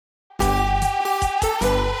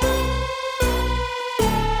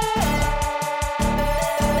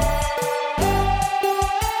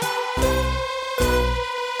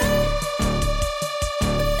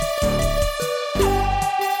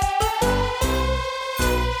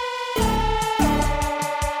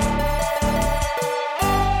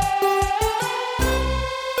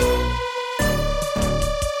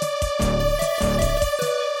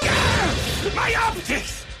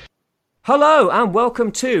Hello and welcome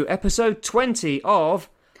to episode 20 of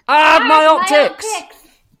Add My Optics!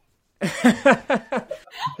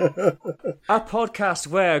 A podcast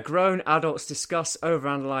where grown adults discuss,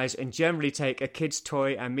 overanalyze and generally take a kid's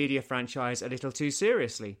toy and media franchise a little too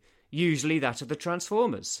seriously, usually that of the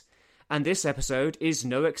Transformers. And this episode is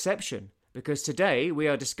no exception, because today we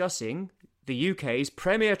are discussing the UK's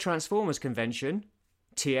premier Transformers convention,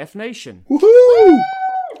 TF Nation. Woohoo!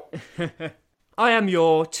 I am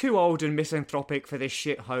your too old and misanthropic for this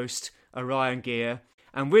shit host, Orion Gear,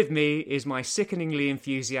 and with me is my sickeningly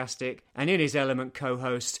enthusiastic and in his element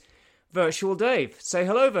co-host, Virtual Dave. Say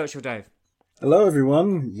hello, Virtual Dave. Hello,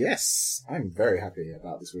 everyone. Yes, I'm very happy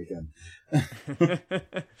about this weekend.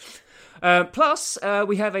 Plus,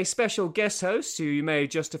 we have a special guest host who you may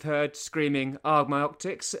just have heard screaming "Arg my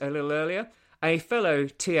optics" a little earlier. A fellow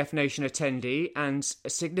TF Nation attendee and a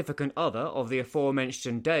significant other of the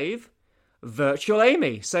aforementioned Dave, Virtual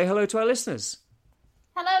Amy. Say hello to our listeners.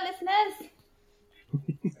 Hello, listeners.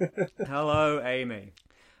 Hello, Amy.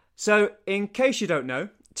 So, in case you don't know,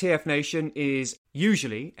 TF Nation is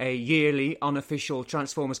usually a yearly unofficial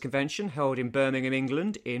Transformers convention held in Birmingham,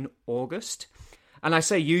 England in August. And I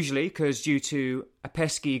say usually because due to a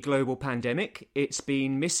pesky global pandemic, it's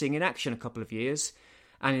been missing in action a couple of years.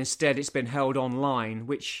 And instead it's been held online,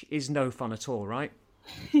 which is no fun at all, right?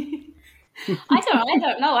 I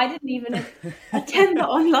don't know. I didn't even attend the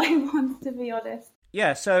online ones, to be honest.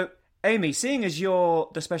 Yeah, so Amy, seeing as you're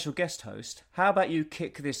the special guest host, how about you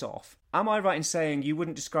kick this off? Am I right in saying you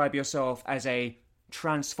wouldn't describe yourself as a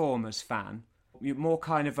Transformers fan? You're more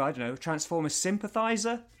kind of, I don't know, Transformers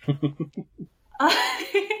sympathizer?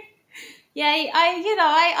 Yeah,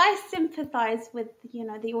 I sympathise with,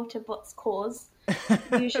 the Autobots cause,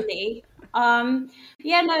 usually.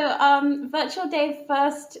 Virtual Dave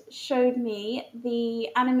first showed me the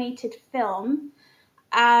animated film,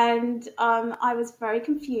 and I was very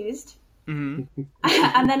confused. Mm-hmm.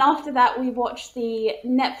 And then after that, we watched the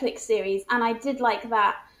Netflix series, and I did like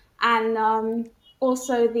that. And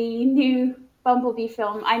also the new Bumblebee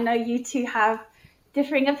film. I know you two have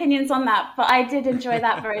differing opinions on that, but I did enjoy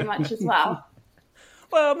that very much as well.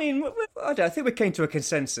 Well, I mean, I think we came to a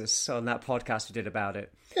consensus on that podcast we did about it.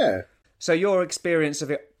 Yeah. So your experience of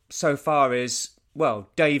it so far is, well,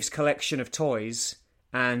 Dave's collection of toys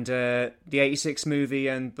and the 86 movie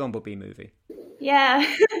and Bumblebee movie. Yeah.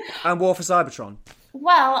 And War for Cybertron.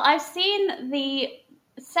 Well, I've seen the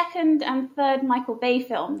second and third Michael Bay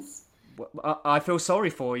films. I feel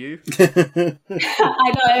sorry for you. I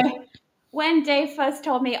know. When Dave first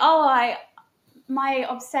told me, my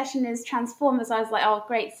obsession is Transformers, I was like, oh,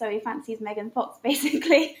 great, so he fancies Megan Fox,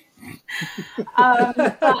 basically.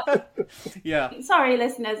 But, yeah. Sorry,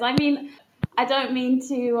 listeners. I mean, I don't mean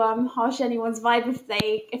to harsh anyone's vibe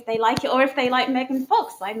if they like it or if they like Megan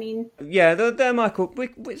Fox. I mean, yeah, the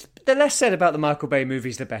less said about the Michael Bay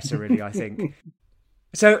movies, the better, really. I think.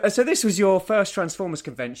 So this was your first Transformers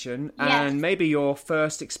convention, and yes, maybe your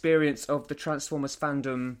first experience of the Transformers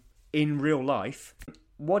fandom in real life.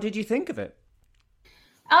 What did you think of it?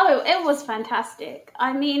 Oh, it was fantastic.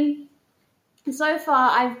 I mean, so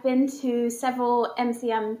far I've been to several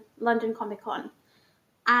MCM London Comic Con,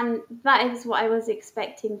 and that is what I was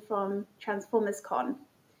expecting from Transformers Con.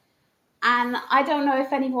 And I don't know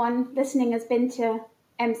if anyone listening has been to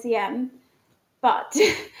MCM, but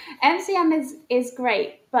MCM is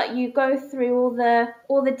great, but you go through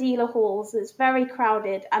all the dealer halls. It's very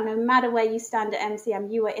crowded, and no matter where you stand at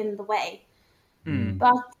MCM, you are in the way. Mm.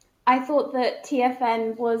 But I thought that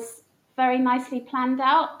TFN was very nicely planned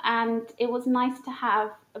out, and it was nice to have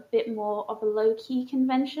a bit more of a low-key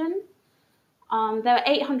convention. There were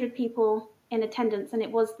 800 people in attendance, and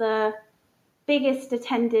it was the biggest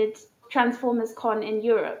attended Transformers Con in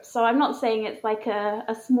Europe. So I'm not saying it's like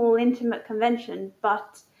a small, intimate convention,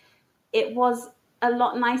 but it was a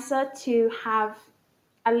lot nicer to have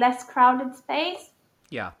a less crowded space.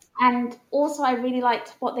 Yeah. And also I really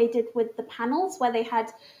liked what they did with the panels, where they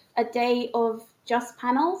had a day of just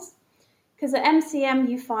panels. Because at MCM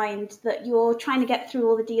you find that you're trying to get through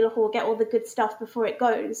all the dealer hall, get all the good stuff before it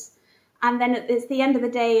goes. And then it's the end of the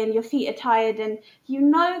day and your feet are tired and you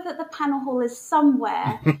know that the panel hall is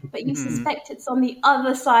somewhere, but you suspect it's on the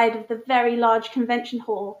other side of the very large convention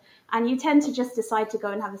hall. And you tend to just decide to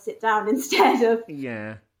go and have a sit down instead of...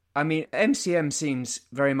 Yeah. I mean, MCM seems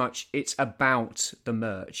very much, it's about the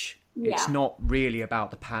merch. Yeah. It's not really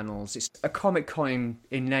about the panels. It's a Comic-Con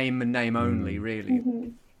in name and name only, really. Mm-hmm.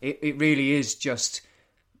 It really is just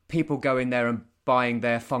people going there and buying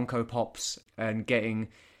their Funko Pops and getting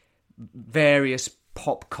various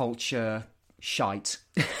pop culture shite.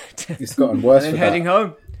 It's gotten worse and for then heading that.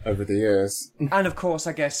 home. over the years. And of course,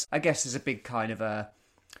 I guess there's a big kind of a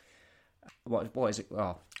what is it?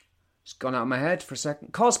 Oh, it's gone out of my head for a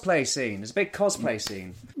second. Cosplay scene. There's a big cosplay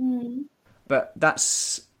scene, but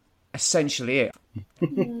that's essentially it.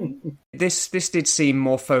 This did seem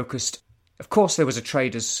more focused. Of course, there was a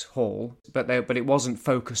traders' hall, but it wasn't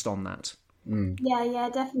focused on that. Yeah,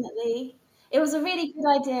 definitely. It was a really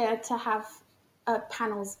good idea to have a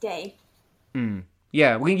panels day.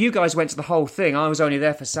 Yeah, well, you guys went to the whole thing. I was only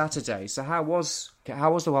there for Saturday. So how was the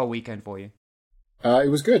whole weekend for you? It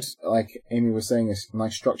was good. Like Amy was saying, it's a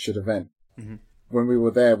nice structured event. When we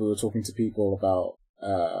were there, we were talking to people about,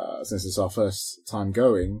 since it's our first time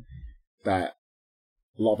going, that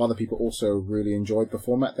a lot of other people also really enjoyed the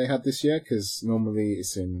format they had this year, because normally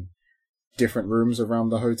it's in different rooms around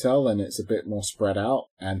the hotel and it's a bit more spread out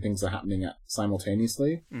and things are happening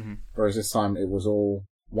simultaneously. Whereas this time it was all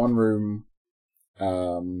one room,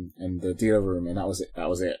 and the dealer room, and that was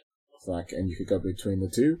it. Like, and you could go between the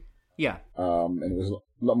two. Yeah. And it was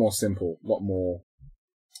a lot more simple, a lot more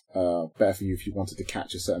better for you if you wanted to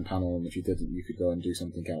catch a certain panel, and if you didn't, you could go and do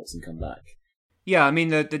something else and come back. Yeah, I mean,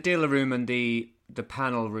 the dealer room and the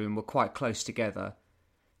panel room were quite close together,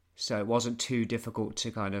 so it wasn't too difficult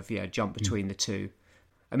to kind of jump between the two.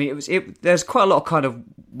 I mean, there's quite a lot of kind of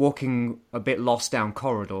walking a bit lost down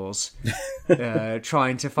corridors,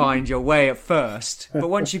 trying to find your way at first. But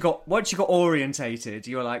once you got orientated,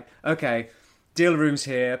 you were like, okay, dealer room's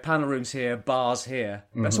here, panel room's here, bar's here.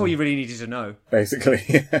 That's all you really needed to know,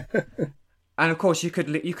 basically. And of course, you could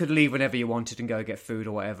leave whenever you wanted and go get food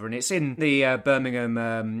or whatever. And it's in the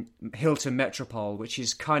Birmingham Hilton Metropole, which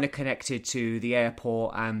is kind of connected to the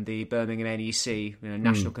airport and the Birmingham NEC,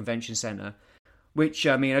 National Convention Centre. Which,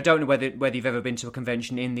 I mean, I don't know whether you've ever been to a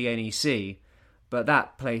convention in the NEC, but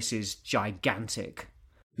that place is gigantic.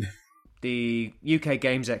 The UK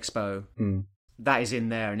Games Expo, that is in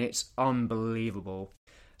there, and it's unbelievable.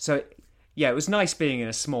 So, yeah, it was nice being in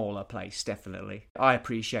a smaller place, definitely. I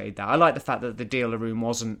appreciated that. I like the fact that the dealer room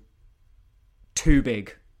wasn't too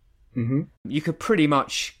big. You could pretty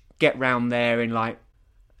much get round there in, like,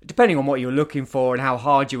 depending on what you were looking for and how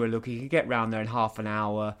hard you were looking, you could get round there in half an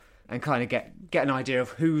hour and kind of get an idea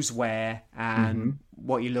of who's where and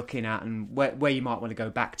what you're looking at and where you might want to go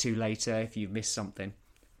back to later if you've missed something.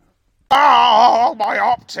 Oh, my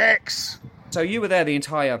optics! So you were there the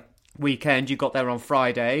entire weekend. You got there on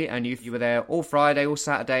Friday, and you were there all Friday, all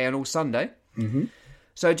Saturday, and all Sunday.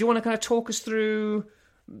 So do you want to kind of talk us through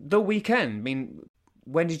the weekend? I mean,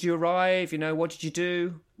 when did you arrive? What did you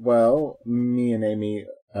do? Well, me and Amy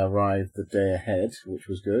arrived the day ahead, which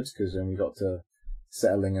was good, because then we got to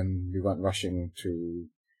settling and we weren't rushing to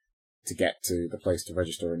get to the place to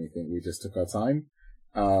register or anything. We just took our time.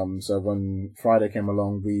 So when Friday came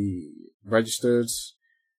along, we registered,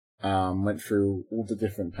 went through all the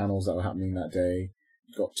different panels that were happening that day,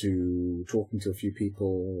 got to talking to a few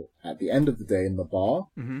people at the end of the day in the bar.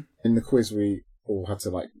 In the quiz, we all had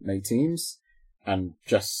to make teams, and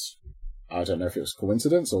just, I don't know if it was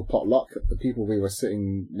coincidence or potluck, the people we were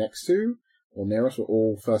sitting next to or near us were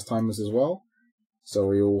all first timers as well. So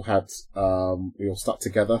we all stuck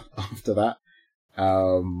together after that.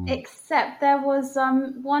 Except there was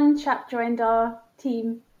one chap joined our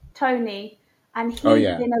team, Tony, and he'd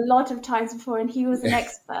been a lot of times before, and he was an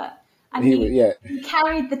expert. And he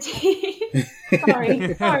carried the team. sorry,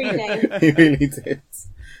 Dave. He really did.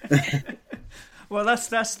 Well,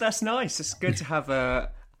 that's nice. It's good to have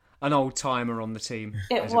an old timer on the team.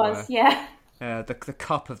 It was, yeah. The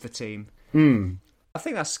cup of the team. I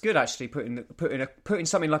think that's good, actually. Putting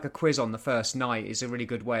something like a quiz on the first night is a really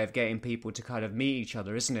good way of getting people to kind of meet each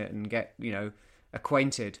other, isn't it? And get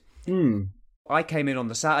acquainted. I came in on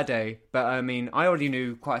the Saturday, but I mean, I already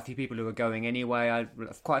knew quite a few people who were going anyway.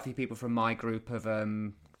 Quite a few people from my group of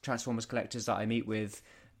Transformers collectors that I meet with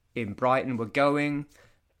in Brighton were going,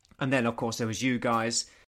 and then of course there was you guys.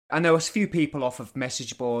 And there was a few people off of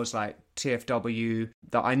message boards like TFW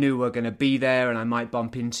that I knew were going to be there and I might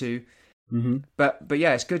bump into. But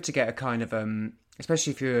yeah, it's good to get a kind of,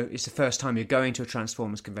 especially if it's the first time you're going to a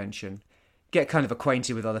Transformers convention, get kind of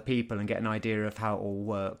acquainted with other people and get an idea of how it all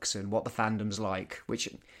works and what the fandom's like, which,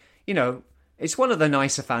 it's one of the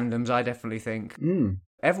nicer fandoms, I definitely think.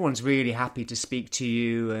 Everyone's really happy to speak to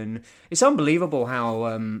you, and it's unbelievable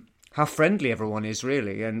how friendly everyone is,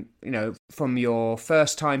 really. And, from your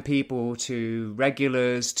first-time people to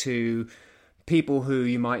regulars to people who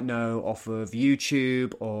you might know off of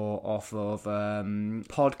YouTube or off of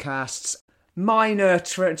podcasts, minor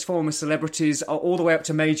Transformer celebrities all the way up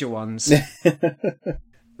to major ones.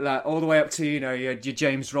 like all the way up to your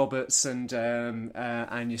James Roberts and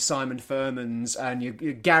your Simon Furmans and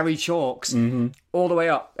your Gary Chalks, all the way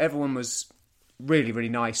up. Everyone was really, really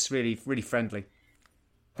nice, really, really friendly.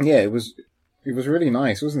 Yeah, it was really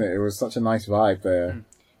nice, wasn't it? It was such a nice vibe there.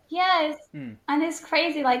 Yeah, and it's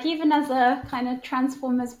crazy. Like, even as a kind of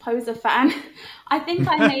Transformers poser fan, I think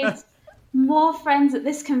I made more friends at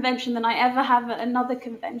this convention than I ever have at another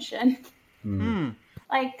convention.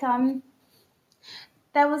 Like,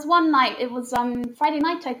 there was one night, it was Friday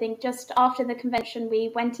night, I think, just after the convention,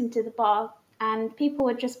 we went into the bar and people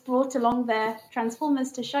had just brought along their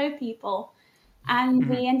Transformers to show people. And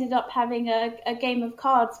we ended up having a game of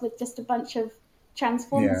cards with just a bunch of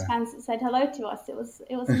Transformers fans that said hello to us. It was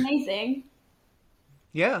amazing.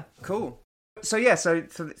 Yeah, cool. So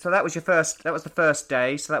that was the first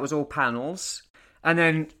day. So that was all panels, and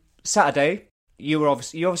then Saturday you were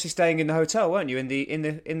obviously staying in the hotel, weren't you? In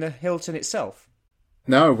the Hilton itself.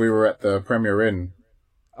 No, we were at the Premier Inn.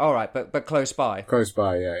 All right, but close by. Close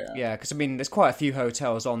by, yeah. Yeah, because I mean, there's quite a few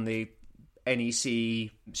hotels on the NEC/airport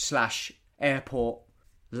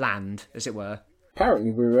land, as it were.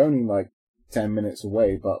 Apparently, we were only like 10 minutes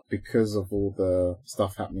away, but because of all the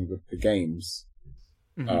stuff happening with the games,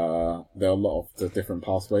 there are a lot of the different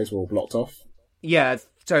pathways were all blocked off. Yeah,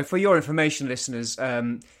 so for your information, listeners,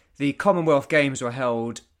 the Commonwealth Games were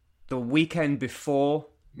held the weekend before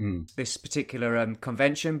this particular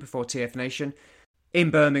convention, before TF Nation, in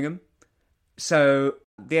Birmingham. So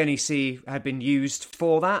the NEC had been used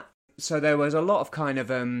for that. So there was a lot of kind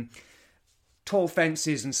of tall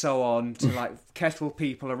fences and so on to like kettle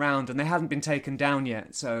people around, and they hadn't been taken down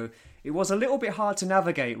yet. So it was a little bit hard to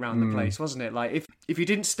navigate around the place, wasn't it? Like if you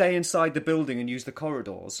didn't stay inside the building and use the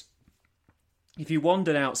corridors, if you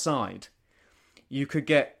wandered outside, you could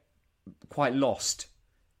get quite lost.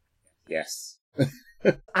 Yes.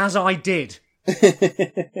 As I did. Because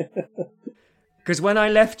when I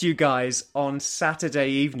left you guys on Saturday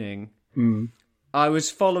evening, I was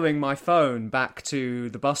following my phone back to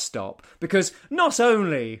the bus stop, because not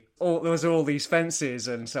only there was all these fences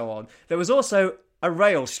and so on, there was also a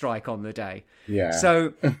rail strike on the day. Yeah.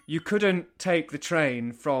 So you couldn't take the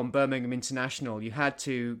train from Birmingham International. You had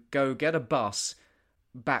to go get a bus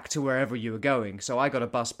back to wherever you were going. So I got a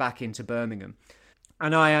bus back into Birmingham.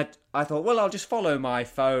 And I thought, well, I'll just follow my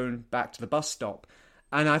phone back to the bus stop.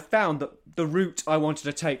 And I found that the route I wanted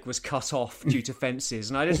to take was cut off due to fences.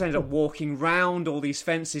 And I just ended up walking round all these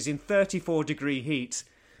fences in 34-degree heat.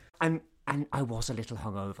 And I was a little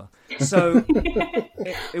hungover. So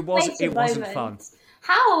it wasn't fun.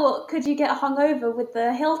 How could you get hungover with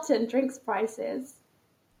the Hilton drinks prices?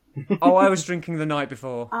 Oh, I was drinking the night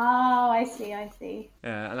before. Oh, I see.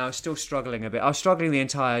 Yeah, and I was still struggling a bit. I was struggling the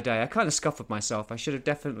entire day. I kind of scuffed myself. I should have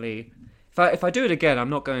definitely... If I do it again, I'm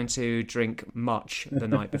not going to drink much the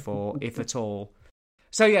night before, if at all.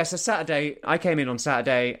 So Saturday, I came in on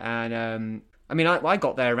Saturday, and I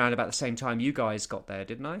got there around about the same time you guys got there,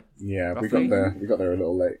 didn't I? Yeah, roughly? we got there a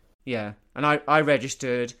little late. Yeah, and I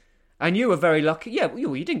registered, and you were very lucky. Yeah,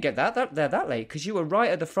 you didn't get that late, because you were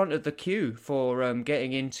right at the front of the queue for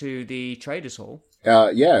getting into the Traders Hall.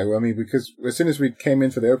 Yeah, I mean, because as soon as we came in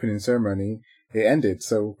for the opening ceremony, it ended,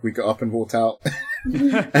 so we got up and walked out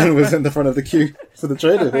and was in the front of the queue for the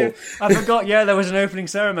Trader Hall. I forgot, there was an opening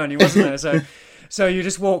ceremony, wasn't there? So you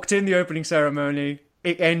just walked in the opening ceremony,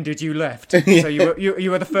 it ended, you left. So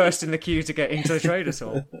you were the first in the queue to get into the Traders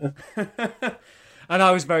Hall. And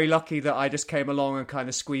I was very lucky that I just came along and kind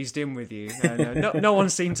of squeezed in with you. And no one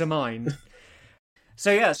seemed to mind.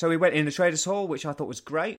 So we went in the Traders Hall, which I thought was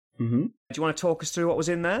great. Mm-hmm. Do you want to talk us through what was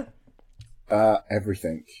in there?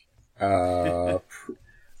 Everything. I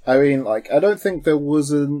mean, I don't think there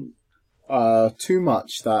wasn't too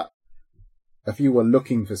much that if you were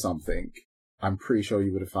looking for something, I'm pretty sure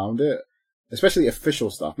you would have found it. Especially official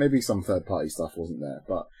stuff. Maybe some third-party stuff wasn't there.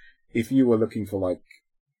 But if you were looking for,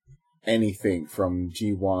 anything from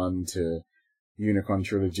G1 to Unicron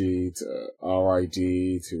Trilogy to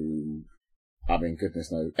RID to... I mean,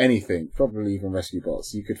 goodness knows. Anything. Probably even Rescue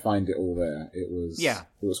Bots. You could find it all there. It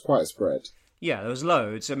was quite a spread. Yeah, there was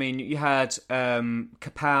loads. I mean, you had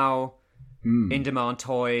Kapow, In Demand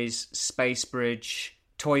Toys, Space Bridge,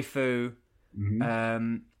 Toyfu,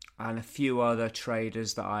 and a few other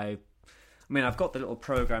traders that I've got the little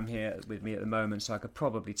program here with me at the moment, so I could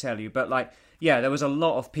probably tell you. But, there was a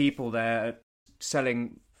lot of people there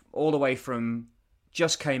selling all the way from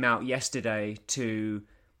just came out yesterday to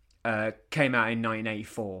came out in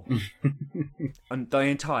 1984. And the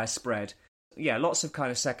entire spread. Yeah, lots of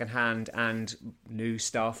kind of second-hand and new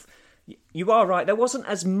stuff. You are right, there wasn't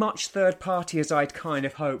as much third-party as I'd kind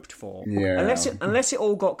of hoped for. Yeah. Unless it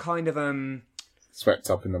all got kind of swept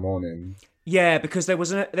up in the morning. Yeah, because there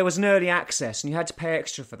was an early access, and you had to pay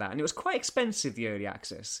extra for that, and it was quite expensive, the early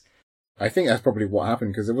access. I think that's probably what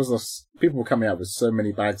happened, because there was people were coming out with so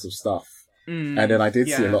many bags of stuff. And then I did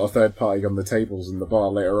see a lot of third party on the tables in the bar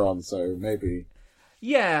later on, so maybe...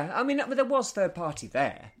 Yeah, I mean, there was third party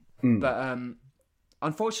there, but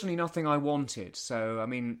unfortunately nothing I wanted. So, I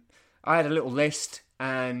mean, I had a little list,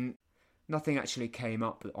 and nothing actually came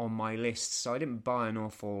up on my list, so I didn't buy an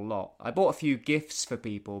awful lot. I bought a few gifts for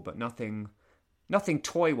people, but nothing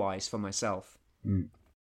toy-wise for myself.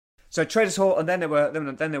 So Traders Hall, and then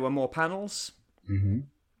there were more panels. 3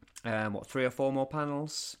 or 4 more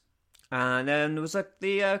panels, and then there was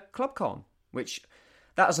the ClubCon, which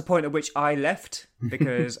that was the point at which I left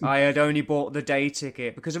because I had only bought the day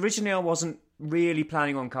ticket. Because originally I wasn't really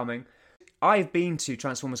planning on coming. I've been to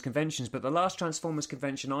Transformers conventions, but the last Transformers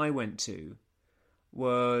convention I went to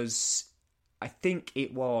was, I think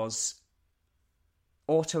it was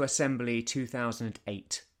Auto Assembly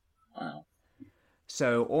 2008. Wow.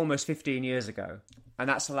 So almost 15 years ago. And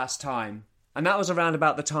that's the last time. And that was around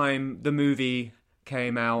about the time the movie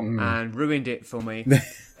came out and ruined it for me.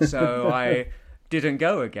 So I didn't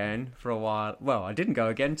go again for a while. Well, I didn't go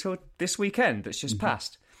again until this weekend that's just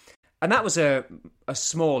passed. And that was a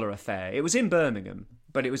smaller affair. It was in Birmingham,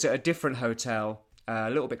 but it was at a different hotel, a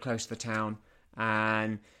little bit close to the town.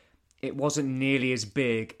 And it wasn't nearly as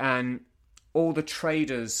big. And all the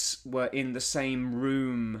traders were in the same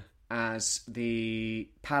room as the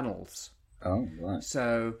panels. Oh, right.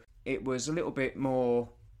 So it was a little bit more...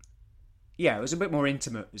 Yeah, it was a bit more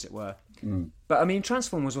intimate, as it were. But, I mean,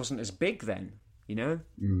 Transformers wasn't as big then, you know?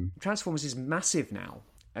 Transformers is massive now.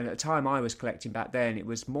 And at the time I was collecting back then, it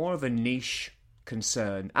was more of a niche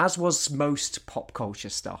concern, as was most pop culture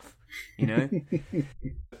stuff, you know?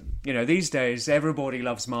 You know, these days, everybody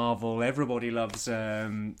loves Marvel, everybody loves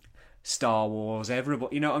Star Wars,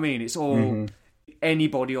 everybody... You know what I mean? It's all...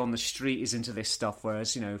 Anybody on the street is into this stuff,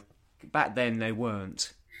 whereas, you know, back then they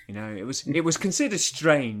weren't. You know, it was considered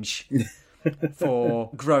strange for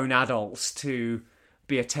grown adults to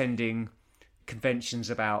be attending conventions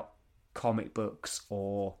about comic books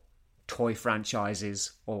or toy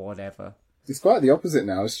franchises or whatever. It's quite the opposite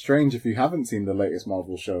now. It's strange if you haven't seen the latest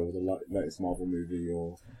Marvel show or the latest Marvel movie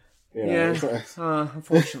or...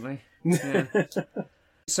 Unfortunately. Yeah.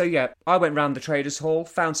 So yeah, I went round the Traders Hall,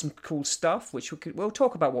 found some cool stuff, which we'll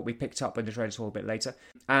talk about what we picked up in the Traders Hall a bit later.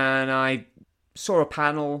 And I saw a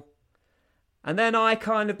panel, and then I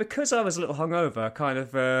kind of, because I was a little hungover, kind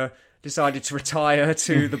of decided to retire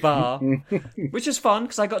to the bar, which was fun,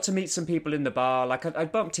 because I got to meet some people in the bar. Like, I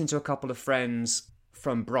bumped into a couple of friends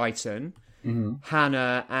from Brighton,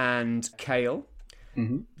 Hannah and Kale.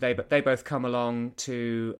 They both come along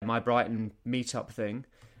to my Brighton meetup thing,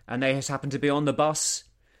 and they just happened to be on the bus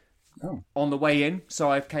on the way in, so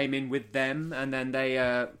I came in with them, and then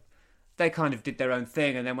they kind of did their own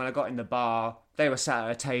thing, and then when I got in the bar, they were sat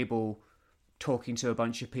at a table talking to a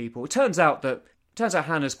bunch of people. It turns out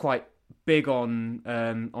Hannah's quite big on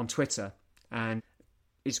Twitter, and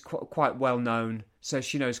is quite well known, so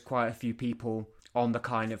she knows quite a few people on the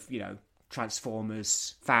kind of, you know,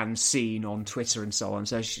 Transformers fan scene on Twitter and so on,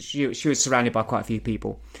 so she was surrounded by quite a few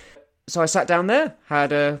people. So I sat down there,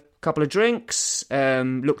 had a couple of drinks,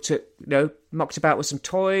 looked at, you know, mucked about with some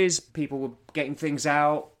toys. People were getting things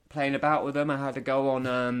out, playing about with them. I had to go on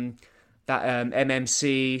that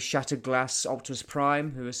MMC Shattered Glass Optimus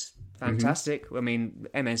Prime, who was fantastic. I mean,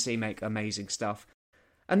 MMC make amazing stuff.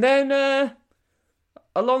 And then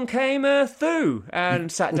along came Thu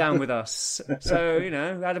and sat down with us. So, you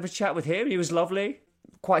know, had a chat with him. He was lovely.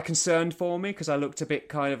 Quite concerned for me because I looked a bit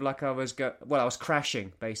kind of like I was I was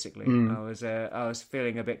crashing basically. I was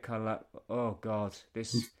feeling a bit kind of like, oh god,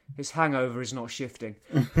 this hangover is not shifting.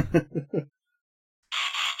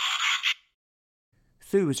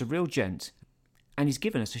 Thu is a real gent, and he's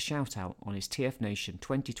given us a shout out on his TF Nation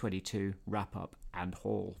 2022 wrap up and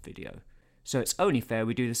haul video. So it's only fair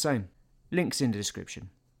we do the same. Links in the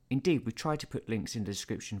description. Indeed, we try to put links in the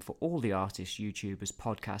description for all the artists, YouTubers,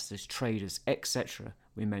 podcasters, traders, etc.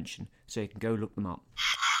 we mention, so you can go look them up.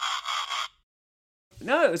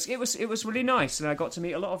 No, it was really nice, and I got to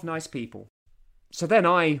meet a lot of nice people. So then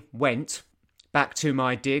I went back to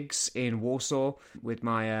my digs in Warsaw with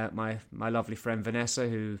my my lovely friend Vanessa,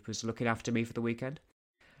 who was looking after me for the weekend.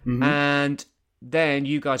 And then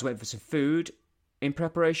you guys went for some food in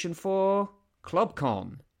preparation for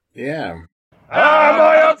ClubCon. Yeah.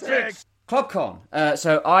 My optics! ClubCon.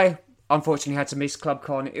 So I unfortunately had to miss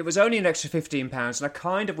ClubCon. It was only an extra £15, and I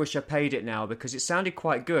kind of wish I paid it now because it sounded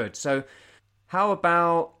quite good. So how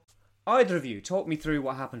about either of you talk me through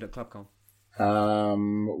what happened at ClubCon?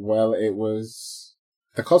 Well, it was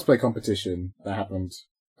the cosplay competition that happened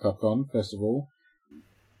at PubCon, first of all.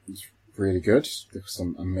 It's really good. There were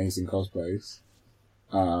some amazing cosplays.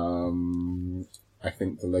 I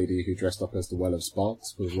think the lady who dressed up as the Well of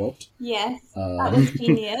Sparks was robbed. Yes, that was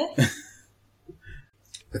genius.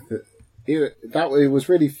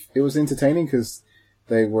 It was entertaining because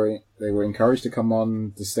they were encouraged to come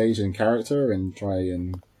on the stage in character and try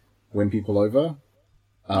and win people over.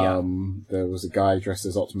 There was a guy dressed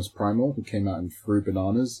as Optimus Primal who came out and threw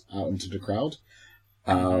bananas out into the crowd.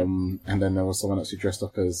 And then there was someone else who dressed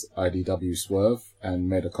up as IDW Swerve and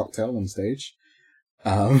made a cocktail on stage.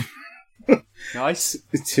 Nice.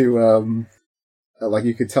 Like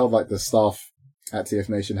you could tell, like the staff at TF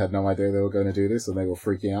Nation had no idea they were going to do this, and they were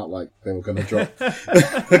freaking out, like they were going to drop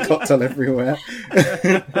the cocktail everywhere.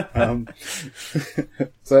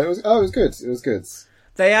 So it was good. It was good.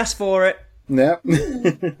 They asked for it. Yep.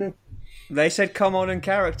 They said, "Come on in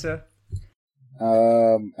character."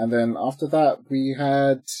 And then after that, we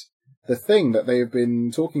had the thing that they've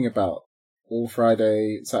been talking about all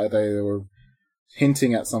Friday, Saturday. They were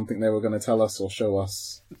hinting at something they were going to tell us or show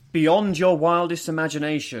us. Beyond Your Wildest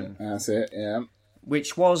Imagination. That's it, yeah.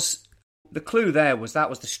 Which was... The clue there was that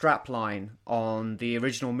was the strapline on the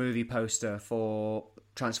original movie poster for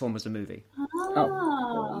Transformers the movie.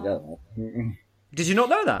 Oh, there you go. Did you not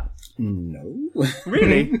know that? No.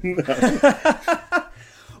 Really?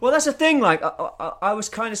 Well, that's the thing. Like, I was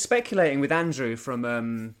kind of speculating with Andrew from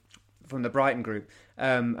the Brighton group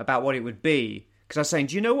about what it would be. Because I was saying,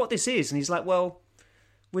 do you know what this is? And he's like, well,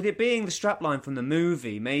 with it being the strapline from the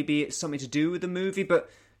movie, maybe it's something to do with the movie. But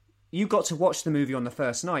you got to watch the movie on the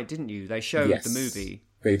first night, didn't you? They showed the movie.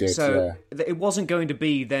 They did, so it wasn't going to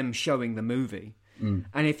be them showing the movie. Mm.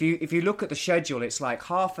 And if you look at the schedule, it's like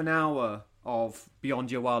half an hour of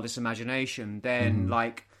Beyond Your Wildest Imagination, then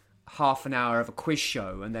like half an hour of a quiz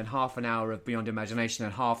show, and then half an hour of Beyond Imagination,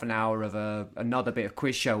 and half an hour of another bit of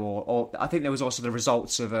quiz show, or I think there was also the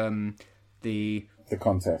results of the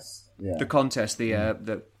contest. Yeah. The contest.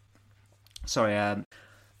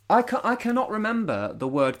 I cannot remember the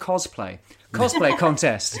word cosplay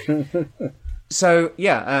contest. So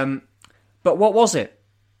yeah, but what was it?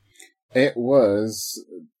 It was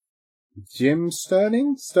Jim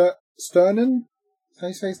Sternan. Sternan? How do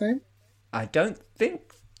you say his name? I don't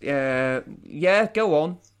think. Yeah, go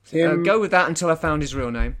on. Go with that until I found his real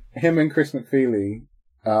name. Him and Chris McFeely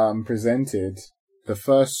presented the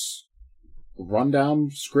first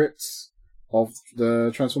rundown scripts of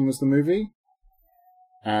the Transformers the movie,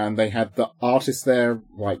 and they had the artists there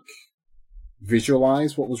like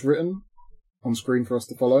visualize what was written on screen for us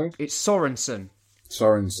to follow. It's Sorensen.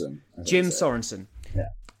 Jim Sorensen. Yeah.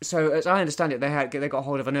 So as I understand it, they got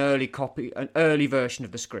hold of an early version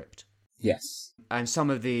of the script. Yes. And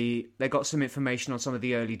they got some information on some of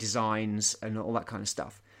the early designs and all that kind of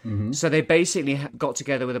stuff. Mm-hmm. So they basically got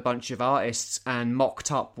together with a bunch of artists and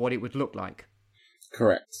mocked up what it would look like.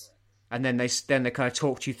 Correct. And then they kind of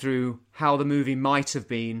talked you through how the movie might have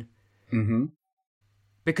been. Mm-hmm.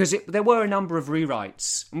 Because there were a number of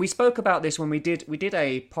rewrites. And we spoke about this when we did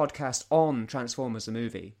a podcast on Transformers the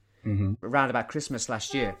movie around about Christmas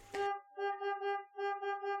last year.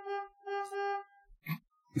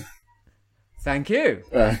 Thank you.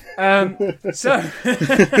 So,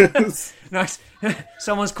 nice.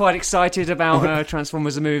 Someone's quite excited about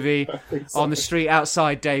Transformers the movie on the street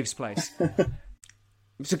outside Dave's place.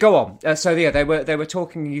 So go on. So yeah, they were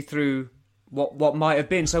talking you through what might have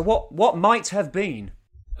been. So what might have been?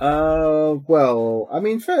 Well, I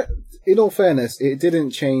mean, in all fairness, it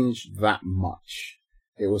didn't change that much.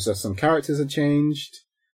 It was just some characters had changed,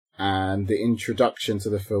 and the introduction to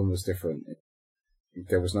the film was different.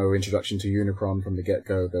 There was no introduction to Unicron from the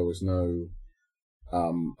get-go. There was no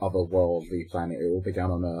otherworldly planet. It all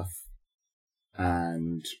began on Earth.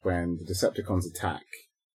 And when the Decepticons attack,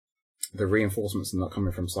 the reinforcements are not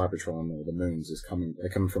coming from Cybertron or the moons. They're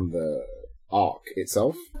coming from the Ark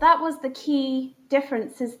itself. That was the key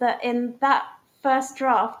difference, is that in that first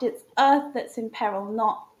draft, it's Earth that's in peril,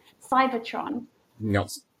 not Cybertron.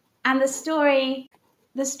 Yes. And the story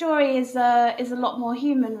is a lot more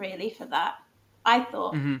human, really, for that. I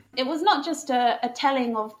thought it was not just a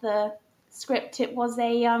telling of the script; it was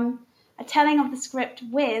a telling of the script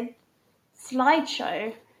with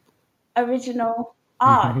slideshow original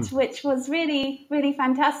art, which was really, really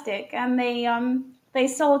fantastic. And they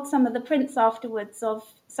sold some of the prints afterwards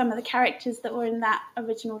of some of the characters that were in that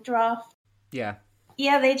original draft. Yeah,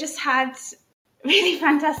 they just had really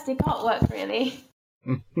fantastic artwork, really.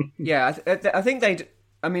 Yeah, I think they'd.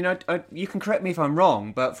 I mean, you can correct me if I'm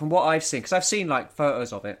wrong, but from what I've seen, because I've seen like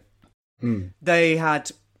photos of it, they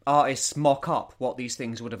had artists mock up what these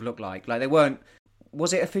things would have looked like. Like they weren't.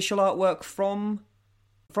 Was it official artwork from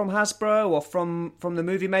Hasbro or from the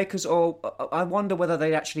movie makers? Or I wonder whether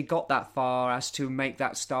they actually got that far as to make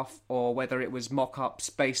that stuff, or whether it was mock-ups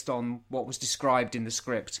based on what was described in the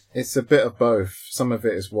script. It's a bit of both. Some of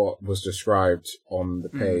it is what was described on the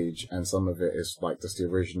page, and some of it is like just the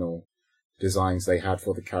original designs they had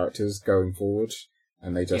for the characters going forward,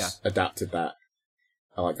 and they just adapted that.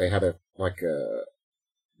 Like they had the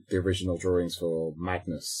original drawings for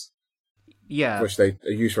Magnus, which they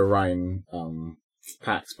used for Ryan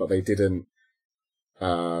packs, but they didn't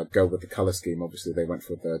go with the color scheme. Obviously, they went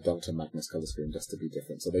for the Delta Magnus color scheme just to be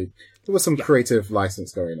different. So there was some creative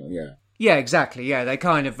license going on. Yeah, exactly. Yeah, they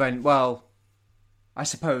kind of went, well, I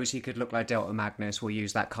suppose he could look like Delta Magnus. We'll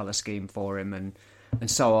use that color scheme for him, and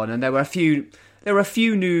so on. And there were a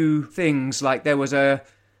few new things. Like there was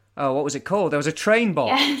what was it called? There was a train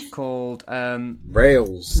bot called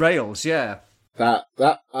Rails. Rails, yeah. That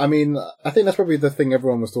I mean, I think that's probably the thing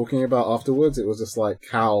everyone was talking about afterwards. It was just like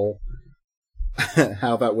how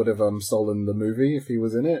that would have stolen the movie if he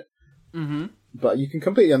was in it. Mm-hmm. But you can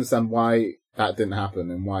completely understand why that didn't happen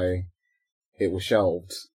and why it was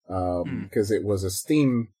shelved. Because it was a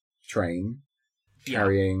steam train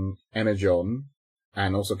carrying Energon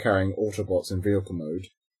and also carrying Autobots in vehicle mode.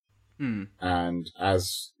 Mm. And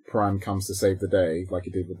as Prime comes to save the day, like he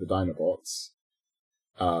did with the Dinobots,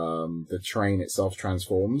 the train itself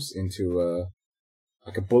transforms into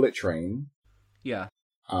a bullet train. Yeah.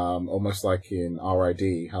 Almost like in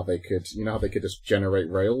RID, how they could just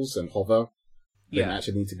generate rails and hover. They didn't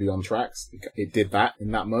actually need to be on tracks. It did that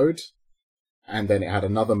in that mode. And then it had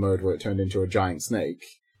another mode where it turned into a giant snake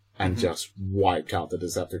and just wiped out the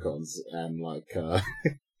Decepticons and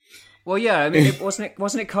Well, yeah, I mean,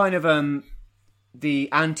 wasn't it kind of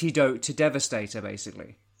the antidote to Devastator,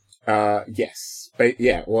 basically? Yes.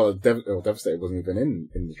 Well, Devastator wasn't even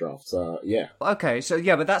in the draft, so yeah. Okay, so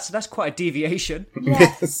yeah, but that's quite a deviation.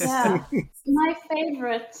 Yes, yeah. My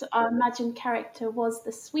favourite imagined character was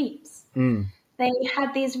the Sweeps. Mm. They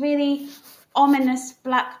had these really ominous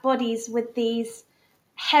black bodies with these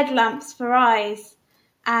headlamps for eyes,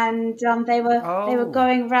 and they were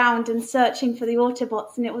going round and searching for the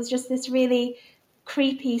Autobots, and it was just this really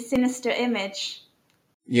creepy, sinister image.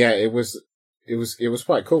 Yeah, it was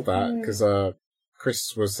quite cool that, because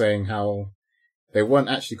Chris was saying how they weren't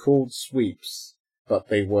actually called Sweeps, but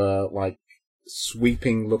they were like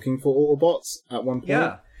sweeping looking for Autobots at one point.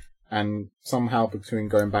 Yeah. And somehow between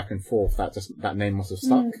going back and forth, that name must have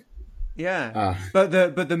stuck. Yeah. But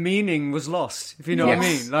the meaning was lost, if you know what I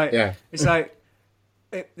mean. Like it's like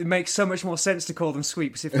it makes so much more sense to call them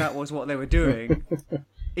Sweeps if that was what they were doing.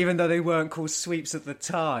 Even though they weren't called Sweeps at the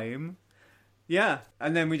time. Yeah.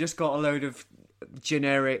 And then we just got a load of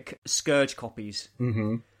generic Scourge copies.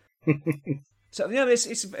 Mm-hmm. So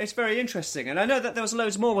it's very interesting. And I know that there was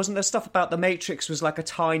loads more. Wasn't there stuff about the Matrix was like a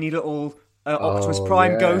tiny little Optimus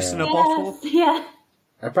Prime ghost in a bottle? Yeah.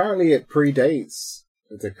 Apparently it predates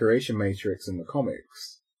the Creation Matrix in the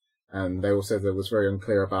comics. And they all said that it was very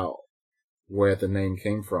unclear about where the name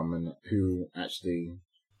came from and who actually,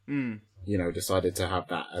 decided to have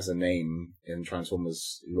that as a name in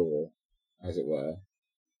Transformers lore, as it were.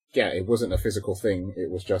 Yeah, it wasn't a physical thing.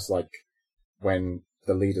 It was just like when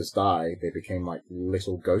the leaders die, they became like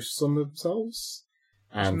little ghosts on themselves.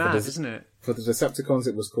 And it's mad, isn't it? For the Decepticons,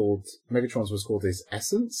 Megatron's was called his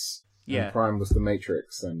Essence. Yeah. And Prime was the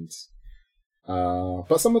Matrix, and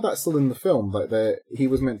but some of that's still in the film. Like he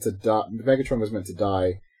was meant to die. Megatron was meant to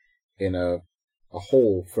die in a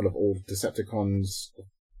hall full of all Decepticons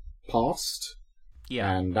past.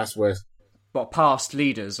 Yeah. And that's where past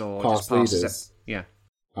leaders or past just leaders. Yeah.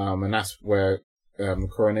 And that's where the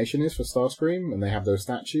coronation is for Starscream, and they have those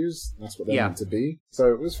statues. That's what they're meant to be.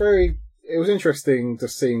 So it was interesting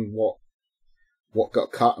just seeing what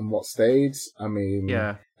got cut and what stayed. I mean,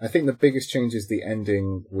 I think the biggest change is the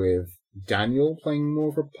ending with Daniel playing more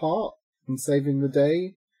of a part in saving the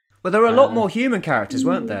day. Well, there were a lot more human characters,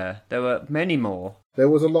 weren't there? There were many more. There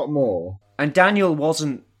was a lot more. And Daniel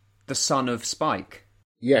wasn't the son of Spike.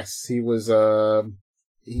 Yes, he was.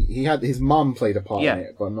 He had his mum played a part in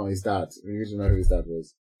it, but not his dad. We didn't know who his dad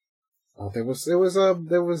was. There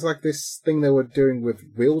was like this thing they were doing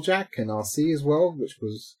with Wheeljack and RC as well, which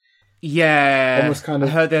was almost kind of.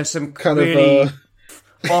 I heard there's some kind really of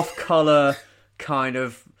off-color, kind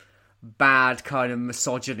of bad, kind of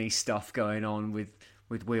misogyny stuff going on with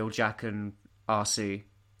Wheeljack and RC.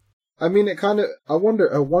 I mean, it kind of. I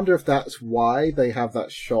wonder if that's why they have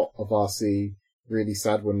that shot of RC really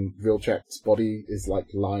sad when Wheeljack's body is like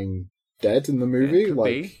lying dead in the movie.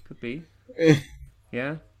 Could be.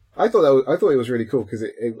 Yeah. I thought it was really cool because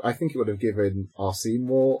I think it would have given RC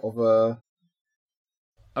more of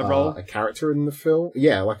a role, a character in the film.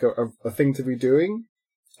 Yeah, like a thing to be doing.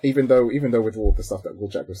 Even though with all the stuff that Will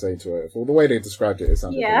Jack was saying to her, for the way they described it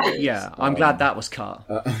sounded really yeah. I'm glad that was cut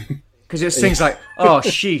because it's things like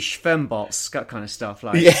sheesh, fembots, that kind of stuff.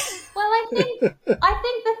 Like, yeah. Well, I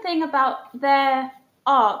think the thing about their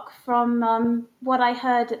arc from what I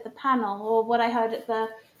heard at the panel or what I heard at the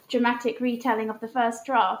dramatic retelling of the first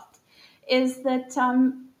draft is that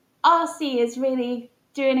RC is really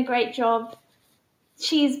doing a great job.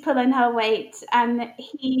 She's pulling her weight, and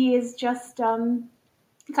he is just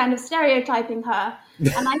kind of stereotyping her.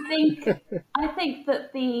 And I think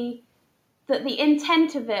that the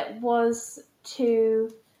intent of it was to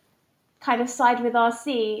kind of side with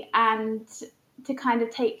RC and to kind of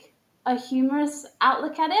take a humorous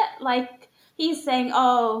outlook at it. Like, he's saying,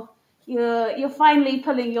 "Oh, you're finally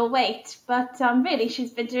pulling your weight," but really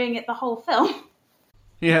she's been doing it the whole film.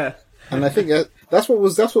 Yeah. And I think that's what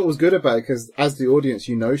was good about it, because as the audience,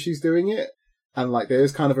 you know she's doing it, and like there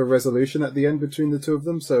is kind of a resolution at the end between the two of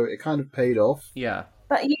them, so it kind of paid off. Yeah.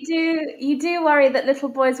 But you do worry that little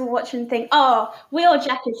boys will watch and think, "Oh,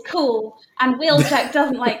 Wheeljack is cool, and Wheeljack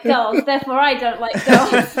doesn't like girls, therefore I don't like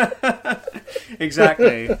girls."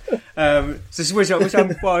 Exactly. So which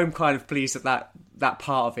I'm kind of pleased that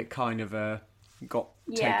part of it kind of got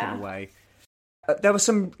taken away. There were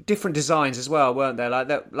some different designs as well, weren't there?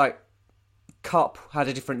 Like Cup had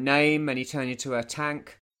a different name, and he turned into a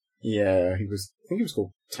tank. Yeah, I think he was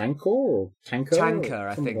called Tankor or Tanker. Tanker,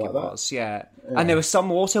 I think it was. Yeah, and there was some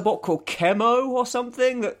Autobot called Chemo or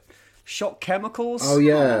something that shot chemicals. Oh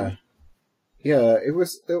yeah, yeah. It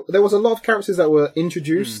was. There was a lot of characters that were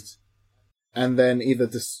introduced and then either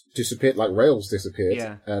disappeared, like Rails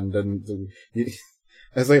disappeared, and then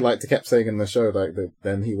as they kept saying in the show, like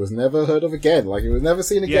then he was never heard of again. Like he was never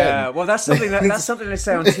seen again. Yeah, well, that's something they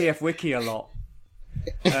say on TF Wiki a lot.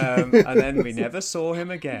 And then we never saw him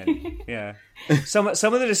again. Yeah, some of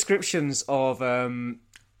the descriptions of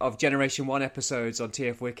Generation 1 episodes on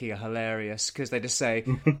TF Wiki are hilarious because they just say,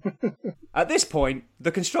 at this point,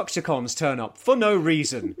 the Constructicons turn up for no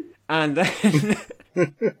reason, and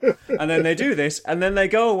then they do this, and then they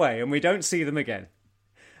go away, and we don't see them again.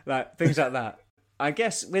 Like things like that. I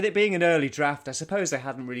guess with it being an early draft, I suppose they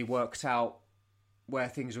hadn't really worked out where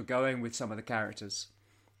things were going with some of the characters.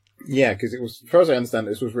 Yeah, because it was, as far as I understand,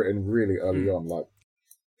 this was written really early on. Like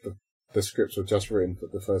the scripts were just written for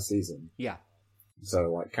the first season. Yeah.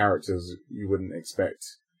 So like characters you wouldn't expect.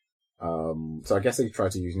 So I guess they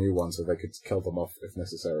tried to use new ones so they could kill them off if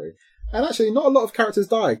necessary. And actually, not a lot of characters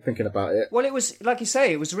died. Thinking about it. Well, it was like you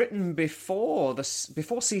say, it was written before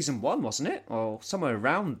season 1, wasn't it, or somewhere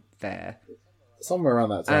around there. Somewhere around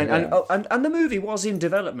that time, and the movie was in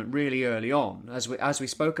development really early on, as we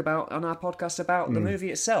spoke about on our podcast about the movie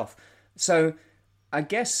itself. So I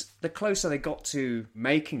guess the closer they got to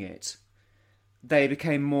making it, they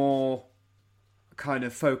became more kind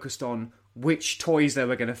of focused on which toys they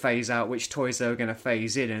were going to phase out, which toys they were going to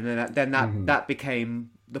phase in, and then that became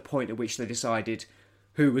the point at which they decided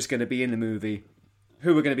who was going to be in the movie,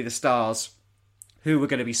 who were going to be the stars, who were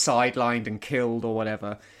going to be sidelined and killed or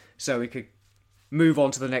whatever, so we could move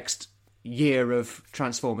on to the next year of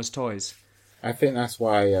Transformers toys. I think that's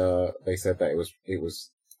why they said that it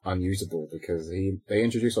was unusable, because they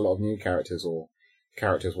introduced a lot of new characters, or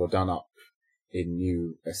characters were done up in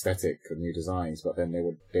new aesthetic and new designs, but then they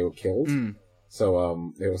were killed.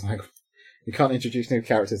 So it was like, you can't introduce new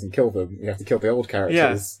characters and kill them. You have to kill the old characters.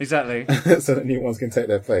 Yeah, exactly. So that new ones can take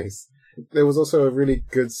their place. There was also a really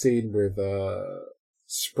good scene with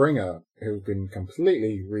Springer, who'd been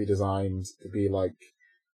completely redesigned to be like,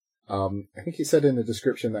 I think he said in the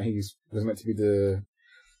description that he was meant to be to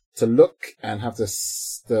look and have the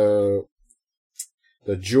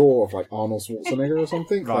jaw of like Arnold Schwarzenegger or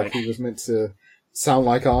something. Right. Like he was meant to sound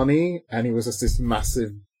like Arnie, and he was just this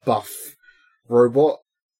massive buff robot.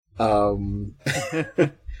 Like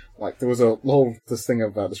there was a whole this thing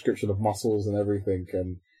about description of muscles and everything,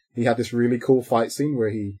 and he had this really cool fight scene where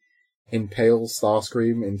he impales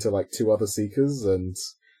Starscream into like 2 other Seekers, and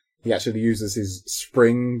he actually uses his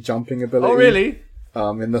spring jumping ability. Oh, really?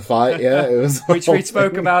 In the fight, yeah, it was which we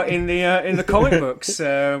spoke about in the comic books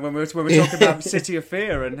when we were talking about City of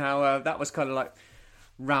Fear, and how that was kind of like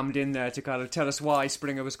rammed in there to kind of tell us why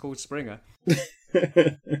Springer was called Springer.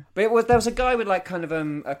 But there was a guy with like kind of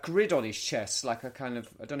a grid on his chest, like a kind of,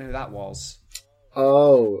 I don't know who that was.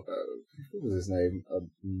 Oh, what was his name?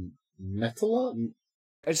 Metala?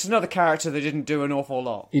 It's another character that didn't do an awful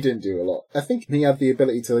lot. He didn't do a lot. I think he had the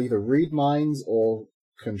ability to either read minds or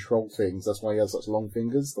control things. That's why he has such long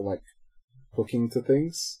fingers to like hooking to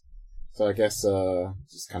things. So I guess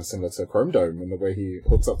it's kind of similar to Chrome Dome in the way he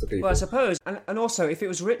hooks up to people. Well, I suppose, and also if it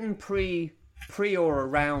was written pre or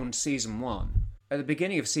around season 1, at the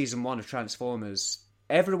beginning of season 1 of Transformers,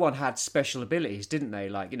 everyone had special abilities, didn't they?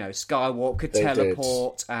 Like, Skywalker could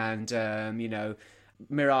teleport, and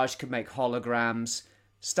Mirage could make holograms,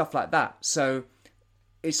 stuff like that. So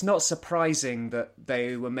it's not surprising that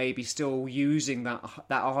they were maybe still using that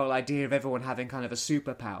whole idea of everyone having kind of a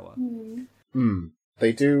superpower.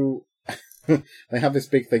 They do. They have this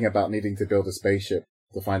big thing about needing to build a spaceship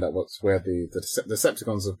to find out where the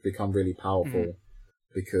Decepticons have become really powerful,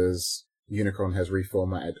 because Unicron has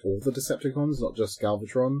reformatted all the Decepticons, not just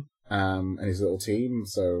Galvatron and his little team.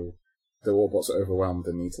 So the Autobots are overwhelmed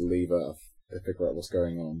and need to leave Earth to figure out what's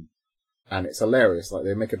going on. And it's hilarious. Like,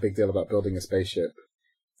 they make a big deal about building a spaceship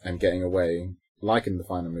and getting away, like in the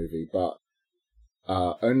final movie, but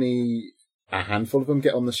only a handful of them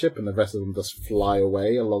get on the ship, and the rest of them just fly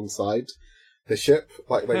away alongside the ship,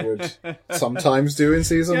 like they would sometimes do in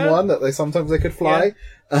season 1. That they could fly.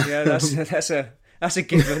 Yeah, that's a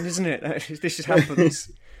given, isn't it? This just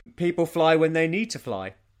happens. People fly when they need to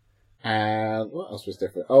fly. And what else was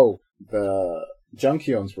different? Oh, the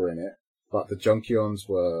Junkions were in it, but the Junkions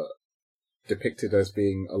were depicted as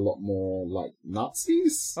being a lot more like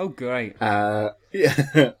Nazis. Oh, great. Yeah.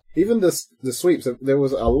 Even the sweeps, there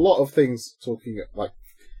was a lot of things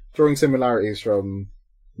drawing similarities from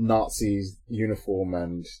Nazis' uniform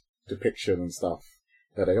and depiction and stuff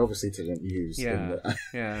that they obviously didn't use in the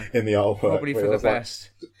artwork. Probably for the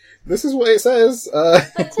best. This is what it says.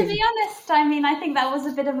 But to be honest, I think that was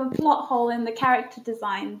a bit of a plot hole in the character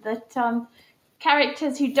design, that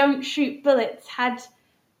characters who don't shoot bullets had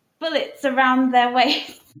bullets around their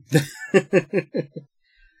waist.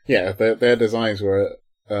 Yeah, their designs were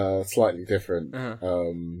slightly different.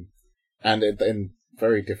 And in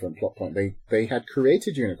very different plot point. They had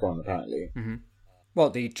created Unicron, apparently. Mm-hmm.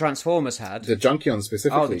 What, the Transformers had? The Junkions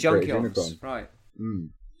specifically. Oh, the created Junkions, Unicron. right.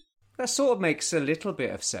 That sort of makes a little bit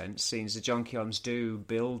of sense, since the Junkions do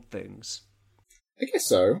build things. I guess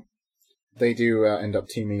so. They do end up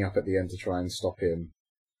teaming up at the end to try and stop him.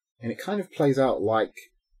 And it kind of plays out like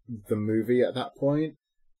the movie at that point,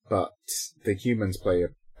 but the humans play a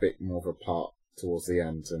bit more of a part towards the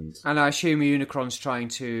end. And I assume Unicron's trying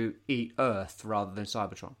to eat Earth rather than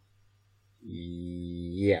Cybertron.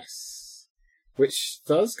 Yes. Which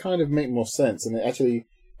does kind of make more sense, and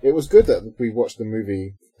it was good that we watched the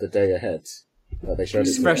movie the day ahead. That they showed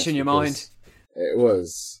it's fresh in your mind. It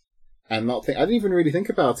was. And I didn't even really think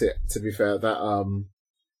about it, to be fair, that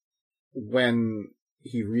when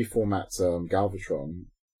he reformats Galvatron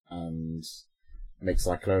and makes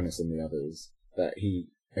Cyclonus and the others, that he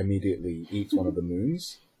immediately eats one of the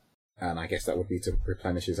moons. And I guess that would be to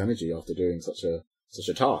replenish his energy after doing such a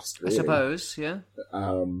task, really. I suppose, yeah.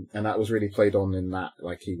 And that was really played on in that,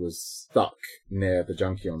 like, he was stuck near the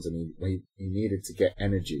Junkions and he needed to get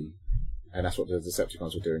energy. And that's what the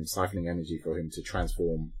Decepticons were doing, siphoning energy for him to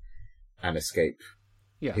transform and escape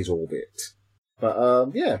his orbit. But,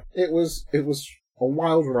 it was a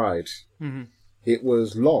wild ride. Mm-hmm. It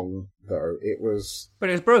was long, though. But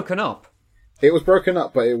it was broken up. It was broken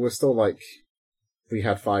up, but it was still like, we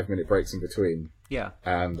had 5-minute breaks in between. Yeah.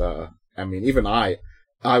 And, even I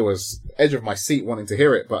was edge of my seat wanting to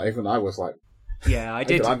hear it, but even I was like, yeah, I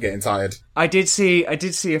did. I'm getting tired. I did see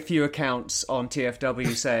a few accounts on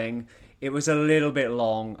TFW saying it was a little bit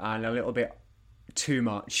long and a little bit too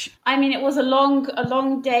much. It was a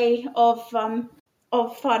long day of fun.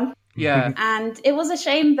 Yeah. And it was a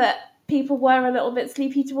shame that people were a little bit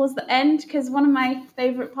sleepy towards the end, because one of my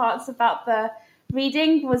favourite parts about the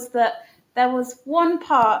reading was that there was one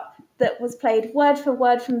part that was played word for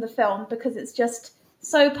word from the film, because it's just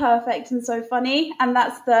so perfect and so funny, and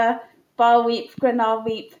that's the Bar Weep, Grenard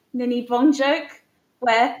Weep, Ninny Bong joke,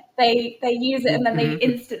 where they use it and then they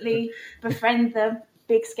instantly befriend the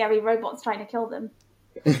big scary robots trying to kill them.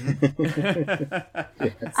 Yes. And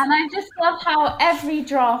I just love how every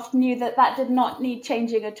draft knew that did not need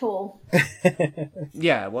changing at all.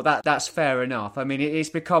 Yeah, well, that's fair enough. It's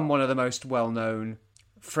become one of the most well-known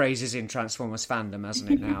phrases in Transformers fandom,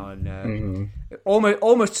 hasn't it, now? And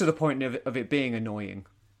almost to the point of it being annoying.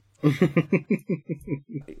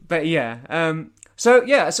 But yeah, so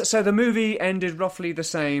the movie ended roughly the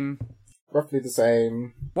same. What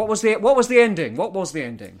was the ending?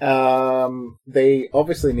 They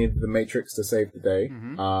obviously needed the Matrix to save the day.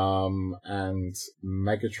 And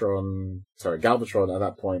Galvatron at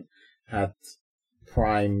that point had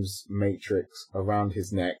Prime's Matrix around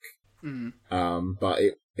his neck. But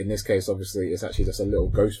in this case, obviously, it's actually just a little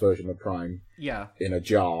ghost version of Prime. Yeah. In a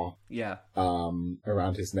jar. Yeah.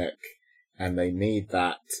 Around his neck. and they need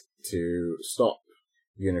that to stop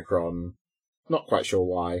Unicron. Not quite sure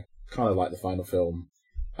why. Kind of like the final film.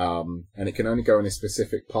 And it can only go in a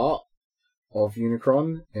specific part of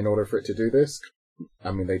Unicron in order for it to do this.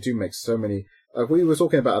 I mean, they do make so many... we were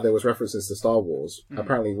talking about how there was references to Star Wars.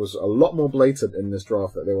 Apparently it was a lot more blatant in this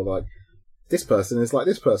draft that they were like, this person is like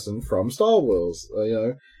this person from Star Wars.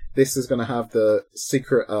 This is going to have the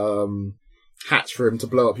secret hatch for him to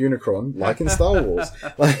blow up Unicron, like in Star Wars.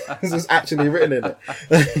 This is actually written in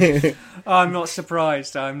it. I'm not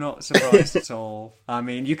surprised. I'm not surprised at all. I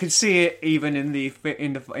mean, you can see it even in the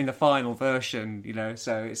final version,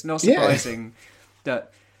 So it's not surprising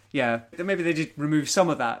that maybe they did remove some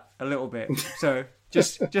of that a little bit. So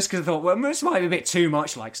just because I thought, well, this might be a bit too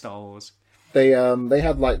much like Star Wars. They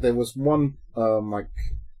had there was one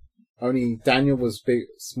only Daniel was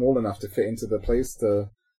small enough to fit into the place to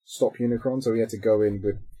stop Unicron, so he had to go in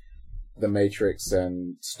with the Matrix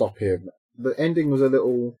and stop him. The ending was a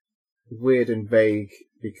little weird and vague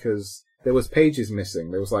because there was pages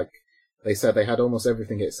missing. There was they said they had almost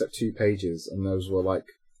everything except 2 pages, and those were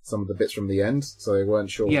some of the bits from the end, so they weren't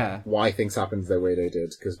sure why things happened the way they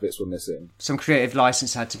did because bits were missing. Some creative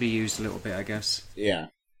license had to be used a little bit, I guess. Yeah,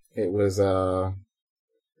 it was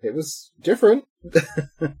different.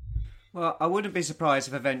 Well, I wouldn't be surprised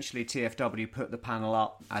if eventually TFW put the panel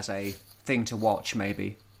up as a thing to watch,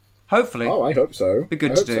 maybe. Hopefully. Oh, I hope so. Be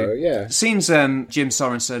good to do. So, yeah. It seems Jim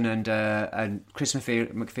Sorensen and Chris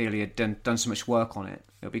McFeely had done so much work on it.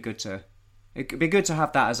 It'd be good to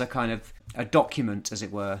have that as a kind of a document, as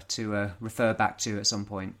it were, to refer back to at some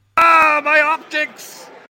point. My optics!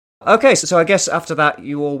 Okay, so I guess after that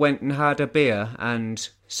you all went and had a beer and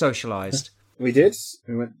socialised. We did.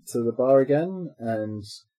 We went to the bar again and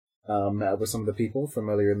met up with some of the people from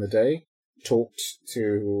earlier in the day. Talked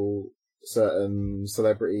to certain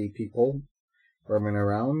celebrity people roaming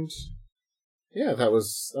around. Yeah, that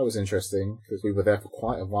was interesting because we were there for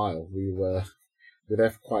quite a while. We were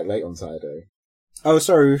there for quite late on Saturday. Oh,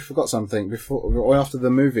 sorry, we forgot something. After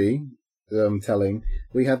the movie telling,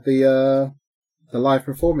 we had the live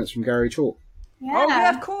performance from Gary Chalk. Yeah. Oh yeah,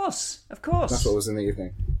 of course. That's what was in the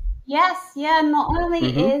evening. Yes, yeah. Not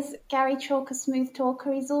only is Gary Chalk a smooth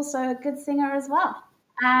talker, he's also a good singer as well.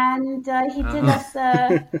 And he did us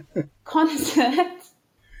a concert.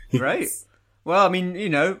 Great. Well, I mean,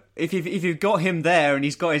 if you've got him there and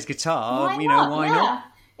he's got his guitar, why not?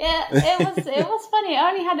 Yeah, it was funny. I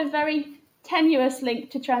only had a very tenuous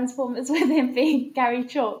link to Transformers with him being Gary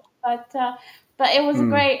Chalk, but it was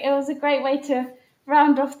a great way to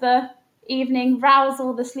round off the evening, rouse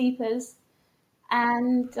all the sleepers,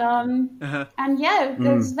 and it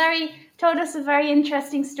was told us a very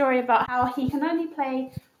interesting story about how he can only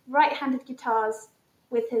play right-handed guitars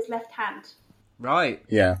with his left hand. Right.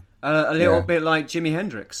 Yeah. A little bit like Jimi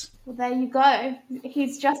Hendrix. Well, there you go.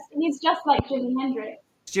 He's just like Jimi Hendrix.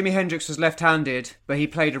 Jimi Hendrix was left-handed, but he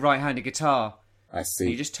played a right-handed guitar. I see.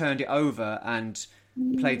 He just turned it over and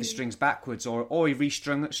played the strings backwards, or he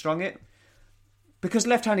strung it. Because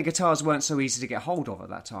left-handed guitars weren't so easy to get hold of at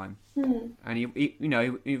that time. And he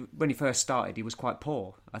when he first started, he was quite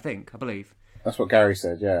poor, I believe. That's what Gary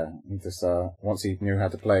said, yeah. He just, once he knew how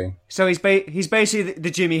to play. So he's basically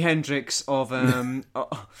the Jimi Hendrix of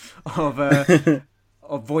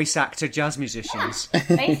of voice actor jazz musicians.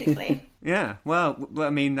 Basically. Yeah, well,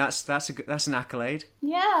 I mean that's an accolade.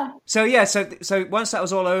 Yeah. So so once that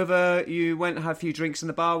was all over, you went and had a few drinks in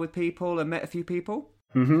the bar with people and met a few people.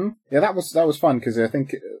 Mm-hmm. Yeah, that was fun because I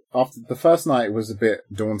think after the first night it was a bit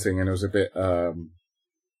daunting and it was a bit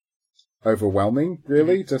overwhelming,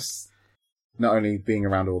 really. Just not only being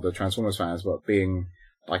around all the Transformers fans, but being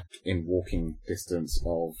in walking distance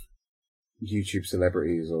of YouTube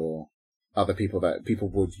celebrities or other people that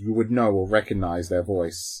you would know or recognize their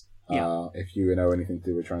voice. If you know anything to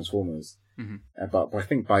do with Transformers. Mm-hmm. But I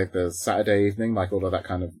think by the Saturday evening, all of that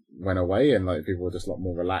kind of went away and people were just a lot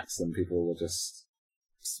more relaxed and people were just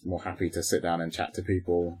more happy to sit down and chat to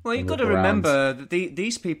people. Well, you've got to remember that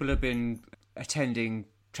these people have been attending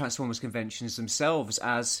Transformers conventions themselves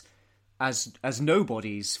as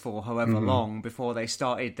nobodies for however long before they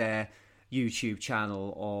started their YouTube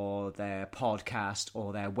channel or their podcast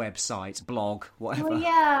or their website, blog, whatever. Well,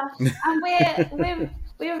 yeah, and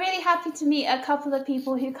we're really happy to meet a couple of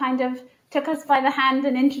people who kind of took us by the hand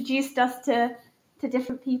and introduced us to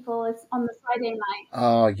different people on the Friday night.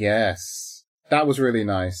 Oh, yes. That was really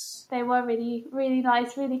nice. They were really, really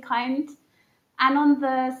nice, really kind. And on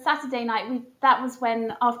the Saturday night, that was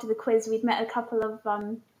when, after the quiz, we'd met a couple of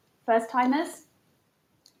first-timers.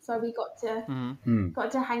 So we got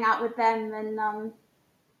to hang out with them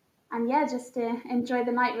and just to enjoy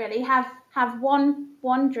the night, really. Have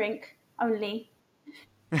one drink only.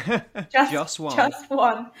 Just one. Just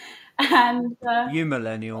one. And You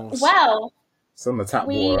millennials. well, It's on the tap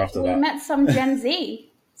we water after that. met some Gen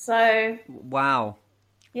Z. So Wow.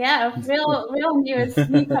 yeah, real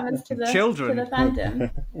newcomers to the Children. to the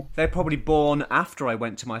fandom. They're probably born after I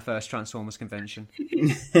went to my first Transformers convention.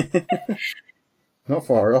 Not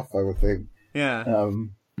far off, I would think. Yeah.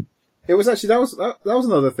 It was actually that was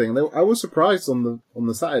another thing. I was surprised on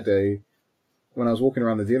the Saturday when I was walking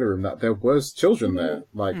around the dealer room that there was children there,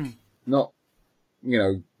 like not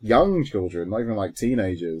young children, not even like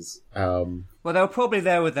teenagers. Well, they were probably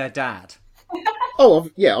there with their dad. Oh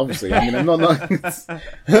yeah, obviously. I mean, I'm not. I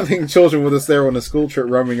don't think children were just there on a school trip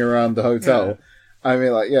roaming around the hotel. Yeah. I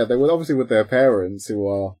mean, like, yeah, they were obviously with their parents, who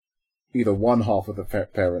are either one half of the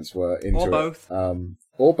parents were into or both,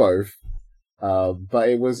 or both. But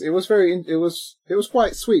it was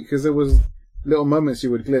quite sweet because there was little moments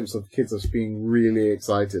you would glimpse of kids just being really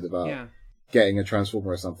excited about getting a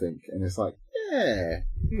Transformer or something, and it's like, yeah,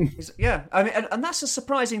 I mean, and that's a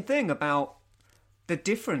surprising thing about the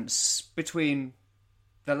difference between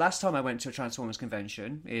the last time I went to a Transformers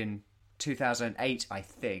convention in 2008, I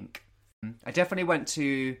think. I definitely went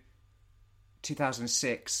to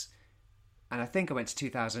 2006, and I think I went to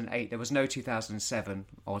 2008. There was no 2007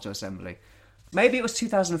 auto assembly. Maybe it was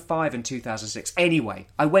 2005 and 2006. Anyway,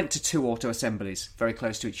 I went to 2 auto assemblies very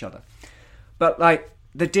close to each other. But, like,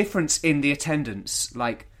 the difference in the attendance,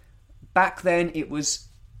 like, back then it was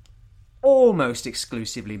almost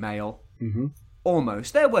exclusively male. Mm-hmm.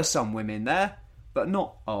 Almost. There were some women there, but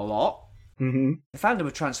not a lot. Mm-hmm. The fandom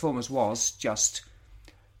of Transformers was just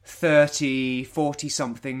 30,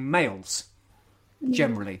 40-something males,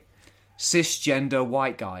 generally. Cisgender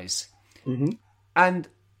white guys. Mm-hmm. And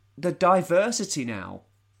the diversity now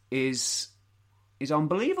is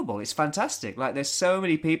unbelievable. It's fantastic. Like, there's so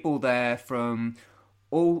many people there from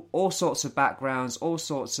all sorts of backgrounds, all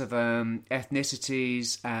sorts of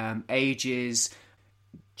ethnicities, ages,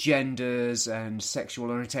 genders and sexual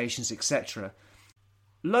orientations, etc.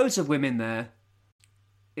 Loads of women there.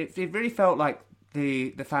 It really felt like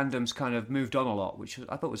the fandom's kind of moved on a lot, which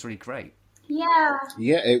I thought was really great. Yeah.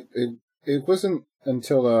 Yeah, it wasn't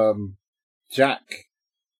until Jack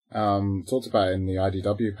talked about it in the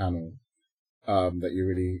IDW panel that you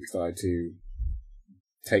really started to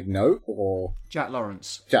take note, or Jack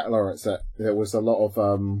Lawrence, that there was a lot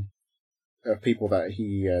of people that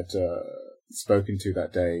he had spoken to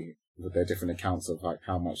that day with their different accounts of like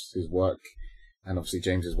how much his work and obviously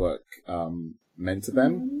James's work meant to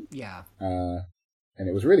them. Yeah. And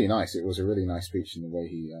it was really nice. It was a really nice speech in the way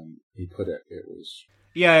he put it. It was.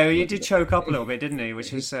 Yeah, he did choke up a little bit, didn't he?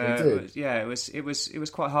 Which was it was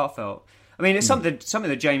quite heartfelt. I mean, it's something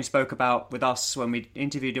that James spoke about with us when we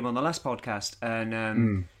interviewed him on the last podcast,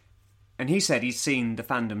 and he said he's seen the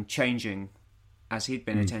fandom changing as he'd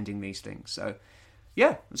been attending these things. So,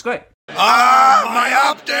 yeah, it was great. My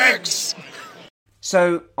optics!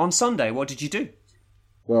 So, on Sunday, what did you do?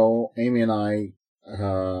 Well, Amy and I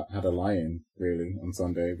had a lie-in, really, on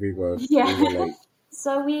Sunday. We were late.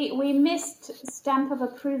 So we missed Stamp of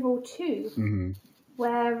Approval 2,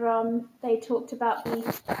 where they talked about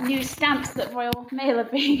the new stamps that Royal Mail are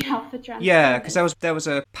bringing out for Transformers. Yeah, because there was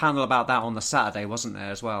a panel about that on the Saturday, wasn't there,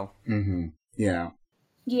 as well? Mm-hmm. Yeah.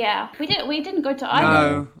 Yeah, we didn't go to either.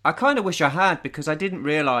 No, I kind of wish I had, because I didn't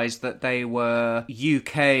realise that they were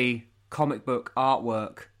UK comic book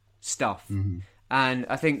artwork stuff. Mm-hmm. And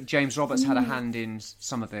I think James Roberts had a hand in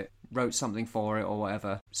some of it, wrote something for it or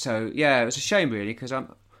whatever. So, yeah, it was a shame, really, because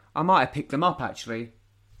I might have picked them up, actually.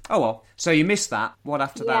 Oh, well. So you missed that. What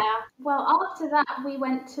after that? Yeah. Well, after that, we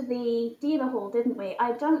went to the dealer hall, didn't we?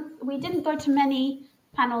 We didn't go to many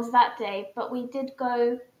panels that day, but we did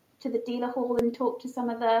go to the dealer hall and talk to some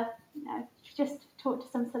of the, just talk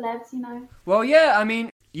to some celebs, Well, yeah, I mean,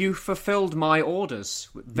 you fulfilled my orders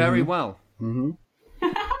very well. Mm-hmm.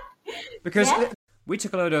 Because we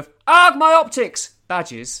took a load of My Optics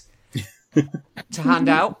badges to hand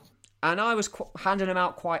out, and I was handing them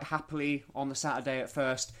out quite happily on the Saturday at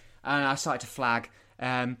first, and I started to flag.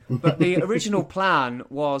 But the original plan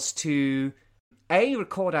was to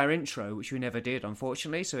record our intro, which we never did,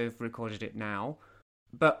 unfortunately, so we've recorded it now,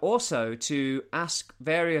 but also to ask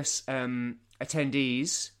various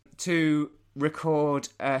attendees to record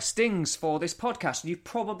stings for this podcast. You've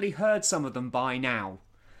probably heard some of them by now.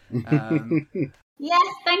 Yes,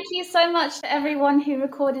 thank you so much to everyone who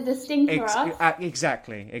recorded a sting for us.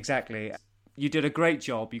 Exactly. You did a great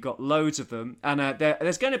job. You got loads of them. And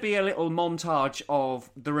there's going to be a little montage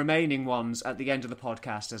of the remaining ones at the end of the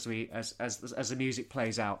podcast as the music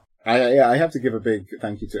plays out. I have to give a big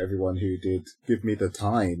thank you to everyone who did give me the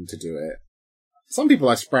time to do it. some people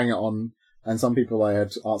I sprang it on, and some people I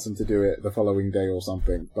had asked them to do it the following day or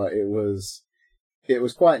something. But it was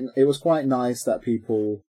quite nice that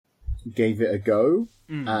people gave it a go,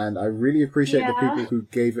 and I really appreciate the people who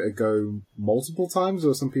gave it a go multiple times,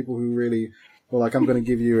 or some people who really were like, I'm going to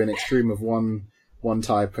give you an extreme of one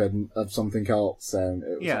type and of something else, and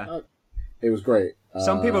it was great.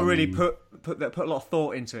 Some people really put a lot of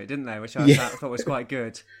thought into it, didn't they? Which I thought was quite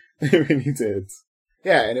good. It really did.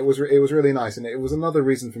 Yeah, and it was really nice, and it was another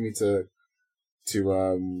reason for me to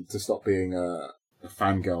stop being a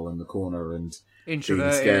fangirl in the corner and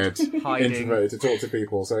introverted, being scared, hiding, introverted to talk to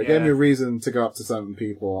people. So it gave me a reason to go up to certain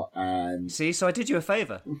people and see. So I did you a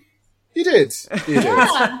favour. You did.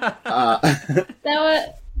 Yeah.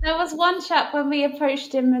 There was one chap when we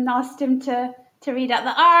approached him and asked him to read out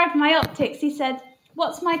the my optics. He said,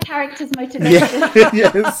 "What's my character's motivation?"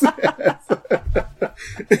 Yes.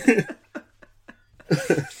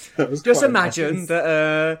 Just imagine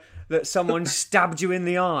that someone stabbed you in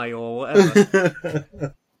the eye or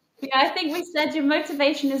whatever. Yeah, I think we said your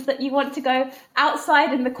motivation is that you want to go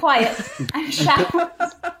outside in the quiet and shout.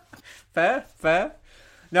 Fair.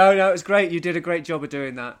 No, it was great. You did a great job of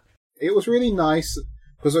doing that. It was really nice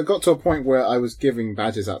because I got to a point where I was giving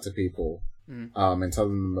badges out to people and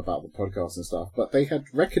telling them about the podcast and stuff, but they had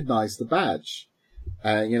recognized the badge.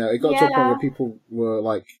 And, it got to a point where people were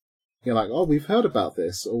like, oh, we've heard about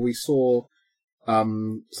this, or we saw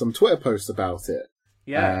some Twitter posts about it.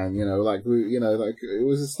 Yeah. And, it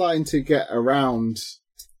was starting to get around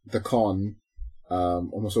the con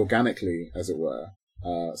almost organically, as it were.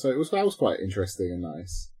 So that was quite interesting and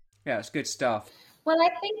nice. Yeah, it's good stuff. Well,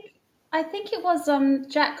 I think it was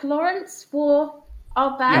Jack Lawrence wore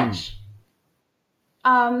our badge.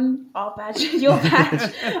 Your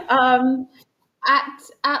badge.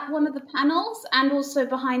 At one of the panels and also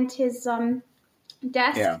behind his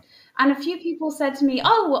desk. Yeah. And a few people said to me,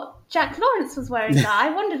 "Oh, Jack Lawrence was wearing that. I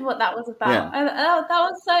wondered what that was about." Yeah. That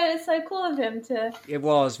was so cool of him to. It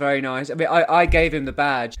was very nice. I mean, I gave him the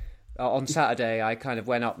badge on Saturday. I kind of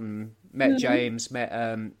went up and met James,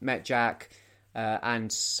 met Jack,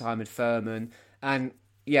 and Simon Furman, and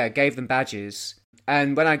gave them badges.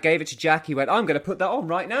 And when I gave it to Jack, he went, "I'm going to put that on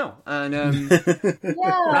right now." And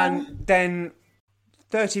and then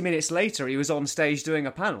 30 minutes later, he was on stage doing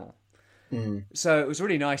a panel. So it was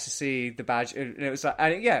really nice to see the badge. It was like,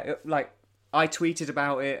 I tweeted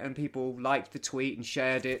about it and people liked the tweet and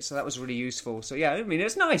shared it. So that was really useful. So yeah, I mean,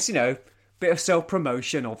 it's nice, bit of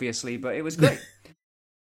self-promotion, obviously, but it was great.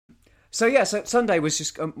 So Sunday was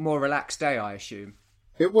just a more relaxed day, I assume.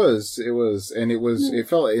 It was, and it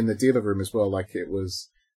felt in the dealer room as well, like it was,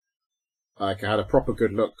 like I had a proper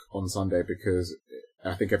good look on Sunday because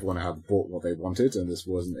I think everyone had bought what they wanted and this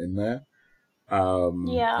wasn't in there.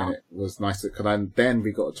 And it was nice because then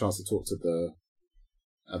we got a chance to talk to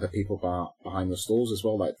the people behind the stalls as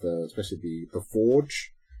well, like especially the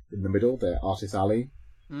Forge in the middle, their Artist Alley.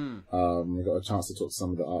 We got a chance to talk to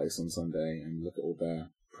some of the artists on Sunday and look at all their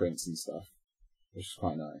prints and stuff, which is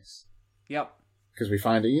quite nice. Yep. Because we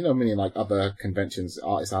find it, many like other conventions,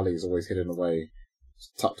 Artist Alley is always hidden away,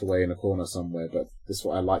 tucked away in a corner somewhere. But this is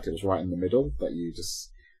what I liked; it was right in the middle, that you just,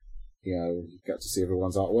 you get to see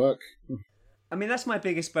everyone's artwork. I mean, that's my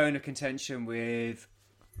biggest bone of contention with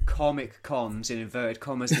comic cons in inverted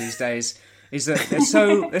commas these days. Is that there's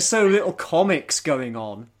so little comics going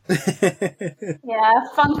on. Yeah,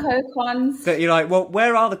 Funko cons. That you're like, well,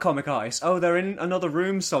 where are the comic artists? Oh, they're in another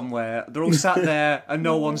room somewhere. They're all sat there and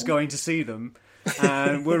no one's going to see them.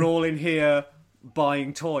 And we're all in here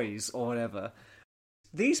buying toys or whatever.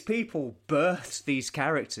 These people birthed these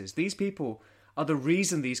characters. These people are the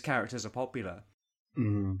reason these characters are popular.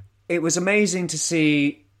 Mm. It was amazing to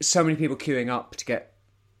see so many people queuing up to get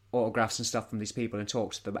autographs and stuff from these people and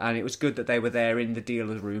talk to them, and it was good that they were there in the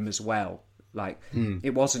dealer's room as well. Like,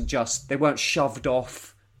 It wasn't just, they weren't shoved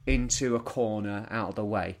off into a corner out of the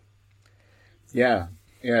way. Yeah,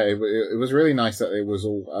 it was really nice that it was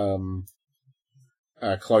all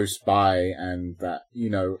close by, and that,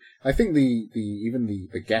 I think even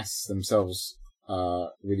the guests themselves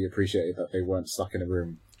really appreciated that they weren't stuck in a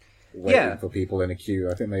room waiting for people in a queue.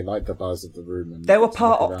 I think they liked the buzz of the room, and they were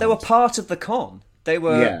part of the con. They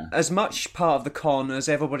were as much part of the con as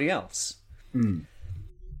everybody else. Mm.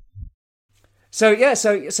 So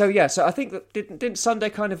I think that didn't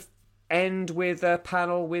Sunday kind of end with a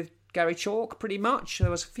panel with Gary Chalk pretty much?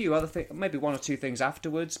 There was a few other things, maybe one or two things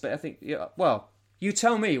afterwards, but I think you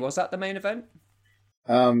tell me, was that the main event?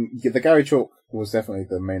 The Gary Chalk was definitely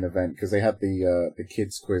the main event because they had the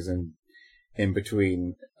kids quiz in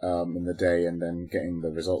between in the day, and then getting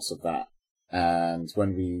the results of that. And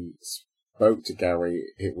when we spoke to Gary,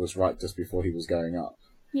 it was right just before he was going up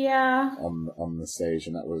Yeah. on the stage,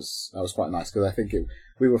 and that was quite nice because I think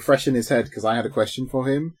we were fresh in his head because I had a question for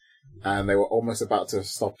him, and they were almost about to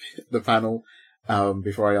stop the panel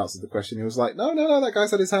before I answered the question. He was like, "No, that guy's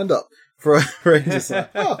had his hand up for ages." Like,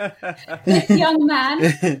 oh. This young man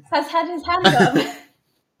has had his hand up.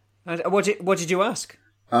 And what did you ask?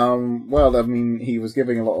 Well, I mean, he was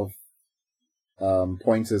giving a lot of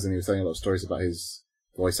pointers, and he was telling a lot of stories about his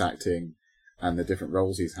voice acting and the different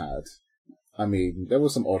roles he's had. I mean, there were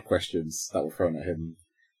some odd questions that were thrown at him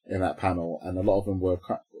in that panel, and a lot of them were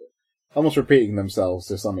almost repeating themselves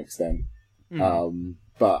to some extent.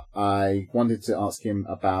 But I wanted to ask him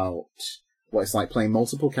about what it's like playing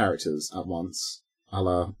multiple characters at once, a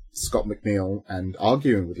la Scott McNeil, and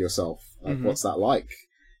arguing with yourself. Like, what's that like?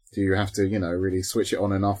 Do you have to, really switch it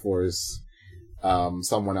on and off, or is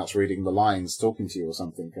someone else reading the lines talking to you or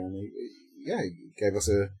something? And he gave us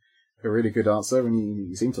a really good answer, and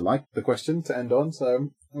he seemed to like the question to end on, so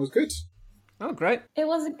it was good. Oh, great. It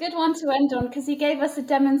was a good one to end on because he gave us a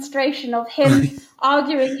demonstration of him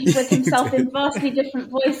arguing with himself in vastly different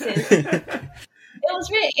voices.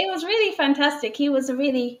 It was really fantastic. He was a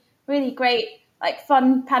really, really great,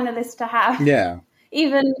 fun panelist to have. Yeah.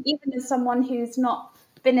 Even as someone who's not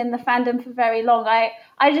been in the fandom for very long,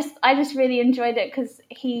 I just really enjoyed it because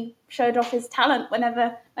he showed off his talent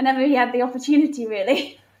whenever he had the opportunity,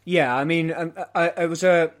 really. Yeah, I mean, it was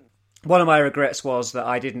one of my regrets was that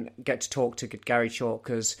I didn't get to talk to Gary Chalk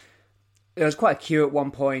because there was quite a queue at one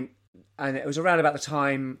point, and it was around about the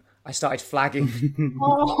time I started flagging.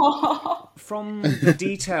 From the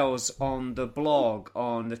details on the blog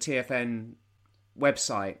on the TFN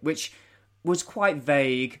website, which was quite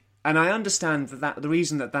vague, and I understand that the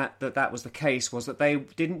reason that was the case was that they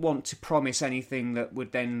didn't want to promise anything that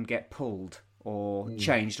would then get pulled or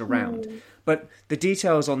changed around. But the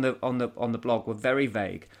details on the blog were very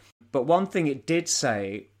vague. But one thing it did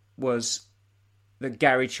say was that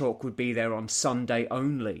Gary Chalk would be there on Sunday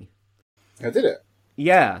only. Oh, did it?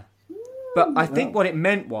 Yeah. But I think what it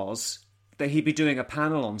meant was that he'd be doing a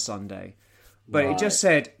panel on Sunday. But It just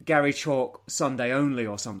said Gary Chalk Sunday only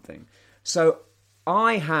or something. So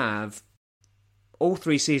I have all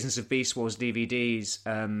 3 seasons of Beast Wars DVDs,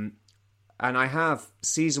 and I have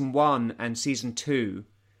season 1 and season 2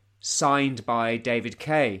 signed by David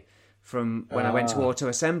Kay from when I went to Auto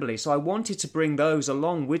Assembly. So I wanted to bring those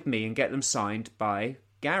along with me and get them signed by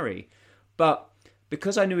Gary. But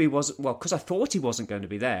because I knew he wasn't, because I thought he wasn't going to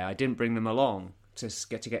be there, I didn't bring them along to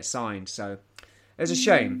get signed. So it was a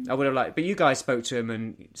shame. I would have liked, but you guys spoke to him,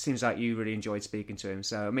 and it seems like you really enjoyed speaking to him.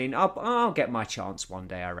 So I mean, I'll get my chance one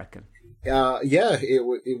day, I reckon.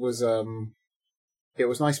 It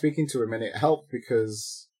was nice speaking to him, and it helped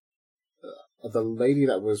because the lady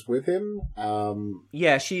that was with him,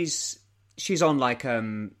 she's on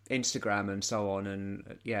Instagram and so on, and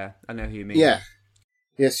I know who you mean. Yeah,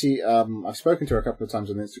 she. I've spoken to her a couple of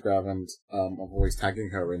times on Instagram, and I'm always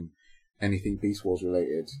tagging her in anything Beast Wars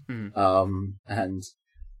related. And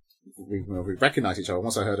we recognized each other.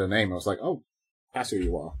 Once I heard her name, I was like, "Oh, that's who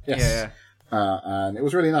you are." Yes. Yeah. And it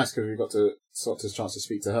was really nice because we got to sort of chance to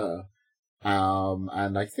speak to her.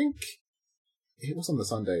 And I think it was on the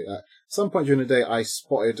Sunday. At some point during the day, I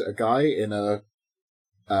spotted a guy in a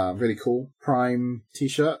really cool Prime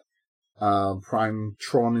t-shirt, Prime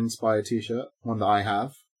Tron inspired t-shirt, one that I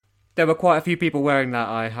have. There were quite a few people wearing that,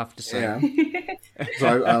 I have to say. Yeah.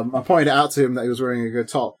 So I pointed it out to him that he was wearing a good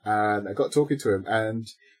top, and I got talking to him, and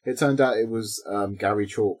it turned out it was Gary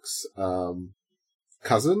Chalk's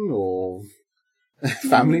cousin or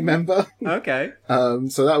family member. Okay.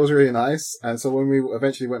 So that was really nice. And so when we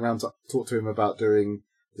eventually went around to talk to him about doing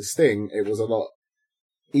this thing, it was a lot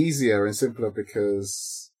easier and simpler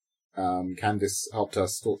because Candice helped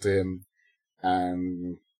us talk to him,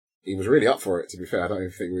 and he was really up for it, to be fair. I don't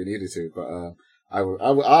even think we needed to, but I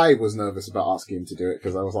was nervous about asking him to do it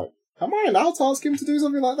because I was like, am I allowed to ask him to do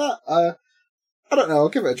something like that? I don't know. I'll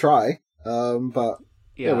give it a try. But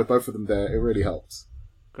with both of them there, it really helped.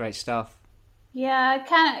 Great stuff. Yeah,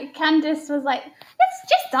 Candice was like, let's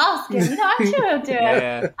just ask him. I'm sure he'll do it.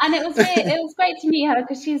 Yeah. And it was great to meet her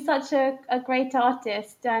because she's such a great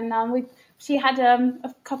artist. And she had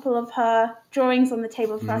a couple of her drawings on the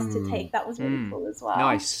table for us to take. That was really cool as well.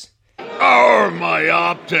 Nice. Oh, my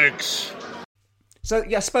optics! So,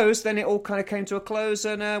 I suppose then it all kind of came to a close,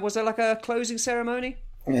 and was there like a closing ceremony?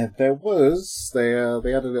 Yeah, there was. They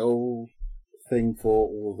had a little thing for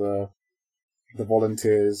all the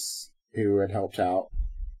volunteers who had helped out,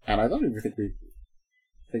 and I don't even think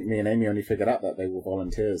me and Amy only figured out that they were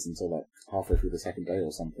volunteers until like halfway through the second day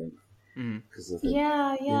or something.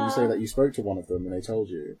 Yeah. Did you say that you spoke to one of them and they told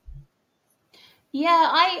you? Yeah,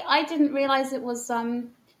 I didn't realize it was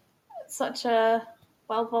such a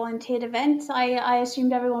well volunteered event. I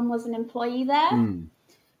assumed everyone was an employee there, and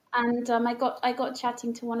I got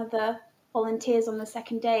chatting to one of the volunteers on the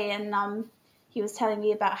second day, and he was telling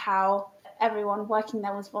me about how everyone working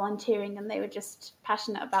there was volunteering, and they were just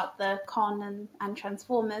passionate about the con and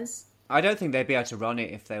Transformers. I don't think they'd be able to run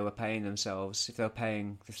it if they were paying themselves, if they were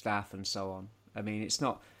paying the staff and so on. I mean, it's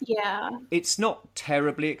not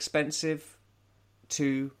terribly expensive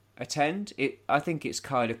to attend. I think it's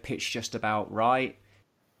kind of pitched just about right.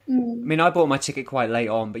 I mean, I bought my ticket quite late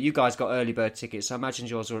on, but you guys got early bird tickets, so I imagine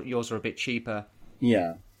yours were a bit cheaper.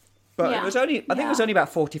 Yeah. But it was only, I think it was only about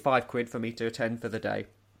 45 quid for me to attend for the day,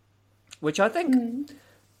 which I think,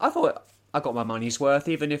 I thought I got my money's worth,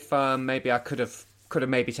 even if maybe I could have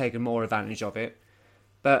maybe taken more advantage of it.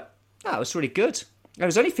 But it was really good. It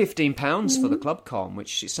was only £15 for the club con,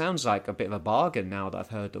 which it sounds like a bit of a bargain now that I've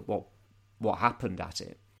heard that what happened at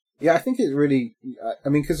it. Yeah, I think it really, I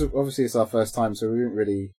mean, because obviously it's our first time, so we didn't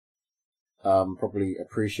really probably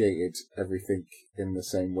appreciated everything in the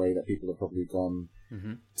same way that people have probably gone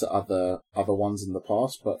to other ones in the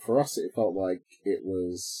past. But for us, it felt like it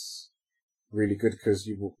was really good because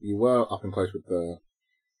you were up and close with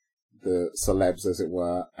the celebs, as it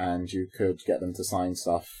were, and you could get them to sign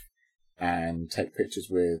stuff and take pictures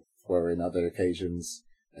with, where in other occasions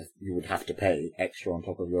you would have to pay extra on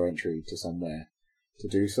top of your entry to somewhere to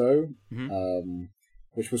do so,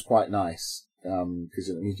 which was quite nice, because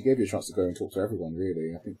it gave you a chance to go and talk to everyone,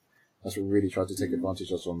 really. I think that's what we really tried to take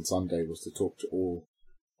advantage of on Sunday, was to talk to all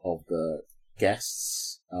of the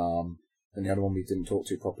guests. And the other one we didn't talk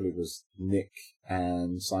to properly was Nick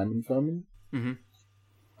and Simon Furman.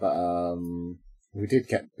 But we did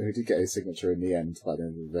get his signature in the end by the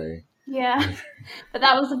end of the day. Yeah, but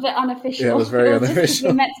that was a bit unofficial. Yeah, it was very unofficial.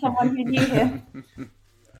 We met someone who knew him.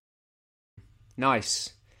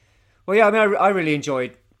 Nice. Well, yeah, I mean, I really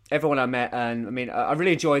enjoyed everyone I met, and I mean, I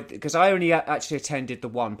really enjoyed, because I only actually attended the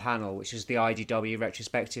one panel, which is the IDW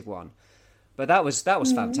retrospective one. But that was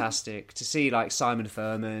fantastic to see, like Simon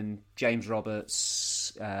Furman, James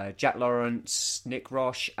Roberts, Jack Lawrence, Nick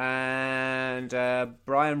Roche, and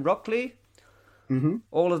Brian Rockley.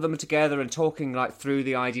 All of them together and talking like through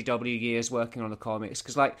the IDW years working on the comics,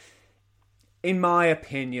 because like in my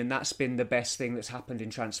opinion that's been the best thing that's happened in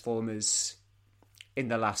Transformers in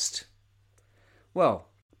the last, well,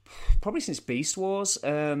 probably since Beast Wars,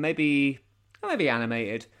 maybe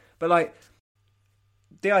animated, but like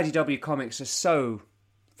the IDW comics are so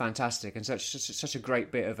fantastic and such a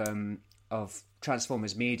great bit of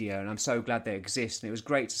Transformers media, and I'm so glad they exist. And it was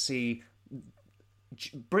great to see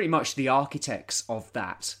pretty much the architects of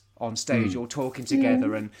that on stage all talking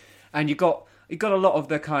together, and you got a lot of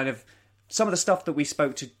the kind of some of the stuff that we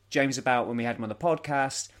spoke to James about when we had him on the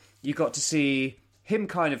podcast. You got to see him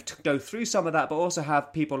kind of go through some of that, but also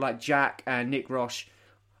have people like Jack and Nick Roche,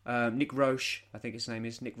 I think his name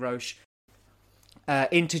is Nick Roche,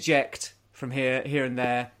 interject from here and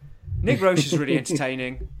there. Nick Roche is really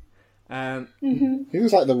entertaining. He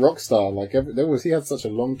was like the rock star. Like he had such a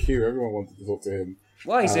long queue. Everyone wanted to talk to him.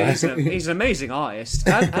 Well, he's an amazing artist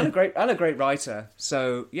and a great writer.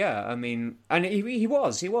 So yeah, I mean, and he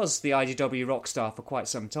was the IDW rock star for quite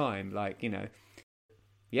some time. Like, you know,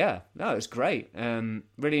 yeah, no, it was great.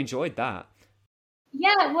 Really enjoyed that.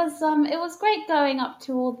 Yeah, it was great going up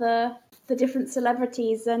to all the different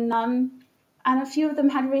celebrities, and a few of them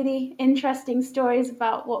had really interesting stories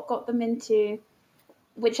about what got them into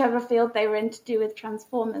whichever field they were in to do with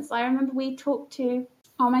Transformers. I remember we talked to,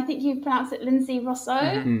 I think you pronounce it Lindsay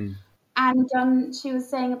Rousseau, and she was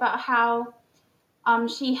saying about how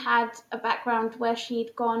she had a background where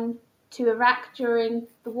she'd gone to Iraq during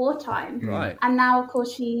the wartime, right? And now, of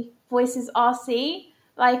course, she voices RC.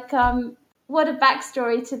 Like, what a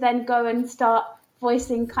backstory to then go and start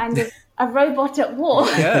voicing kind of a robot at war.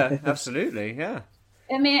 Yeah, absolutely, yeah.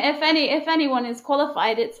 I mean, if anyone is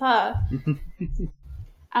qualified, it's her.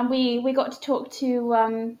 And we got to talk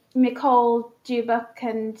to Nicole Dubak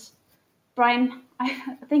and Brian,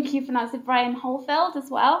 I think you pronounce it Brian Holfeld as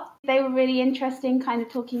well. They were really interesting, kind of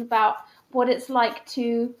talking about what it's like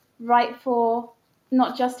to write for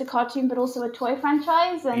not just a cartoon, but also a toy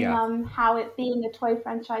franchise, and how it being a toy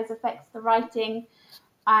franchise affects the writing,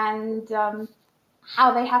 and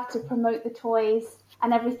how they have to promote the toys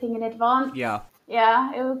and everything in advance. Yeah,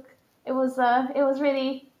 it was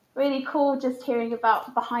really cool just hearing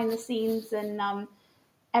about behind the scenes and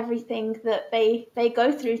everything that they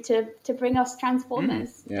go through to bring us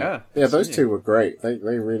Transformers. Yeah, those two were great. They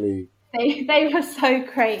really they were so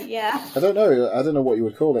great. Yeah. I don't know what you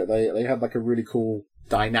would call it. They had like a really cool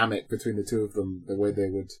dynamic between the two of them. The way they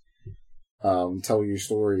would tell you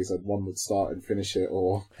stories, and one would start and finish it,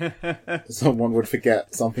 or someone would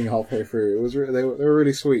forget something halfway through. It was they were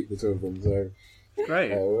really sweet, the two of them. So Great.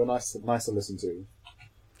 they were nice to listen to.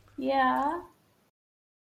 Yeah.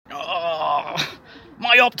 Oh,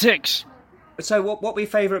 my optics! So what were your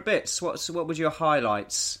favourite bits? What were your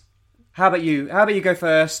highlights? How about you? How about you go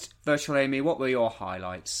first, Virtual Amy? What were your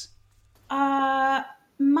highlights? My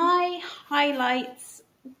highlights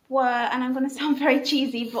were, and I'm going to sound very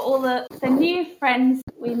cheesy, but all the new friends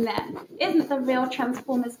we met. Isn't the real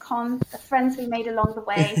Transformers Con, the friends we made along the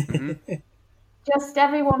way. Just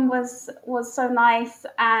everyone was so nice,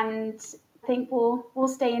 and I think we'll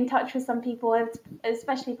stay in touch with some people,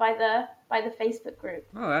 especially by the Facebook group.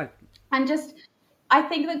 All right. And just, I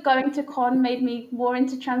think that going to con made me more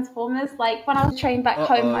into Transformers. Like when I was trained back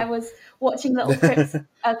home, I was watching little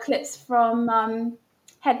clips from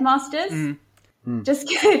Headmasters. Just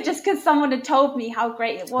because someone had told me how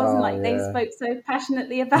great it was, and they spoke so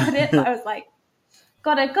passionately about it, I was like,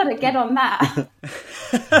 gotta get on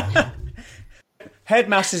that.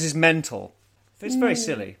 Headmasters is mental. It's very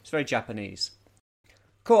silly. It's very Japanese.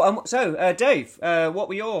 Cool. So, Dave, what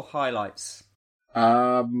were your highlights?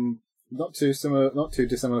 Not too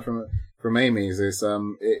dissimilar from Amy's.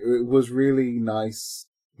 It was really nice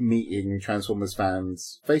meeting Transformers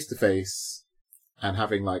fans face to face and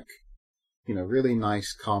having really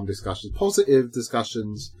nice, calm discussions, positive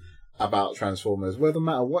discussions about Transformers, whether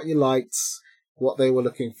matter what you liked, what they were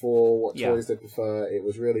looking for, what toys they prefer. It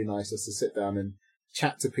was really nice just to sit down and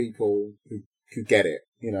chat to people who get it.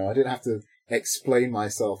 I didn't have to explain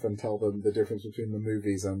myself and tell them the difference between the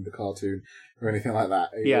movies and the cartoon or anything like that.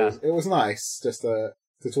 It was nice just to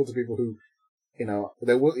talk to people who,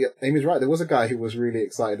 Amy's right. There was a guy who was really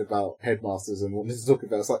excited about Headmasters and wanted to talk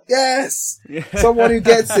about it. It's like, yes, someone who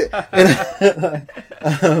gets it.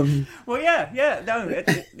 Well, no,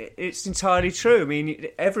 it's entirely true. I mean,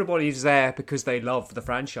 everybody's there because they love the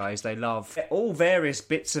franchise. They love all various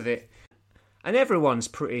bits of it, and everyone's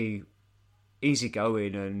pretty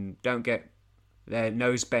easygoing and don't get their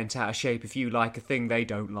nose bent out of shape if you like a thing they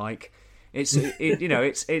don't like. It's all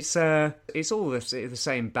the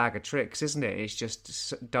same bag of tricks, isn't it? It's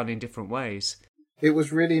just done in different ways. It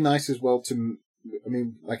was really nice as well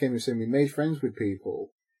like Amy was saying, we made friends with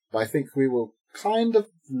people, but I think we were kind of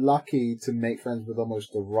lucky to make friends with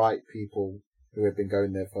almost the right people who had been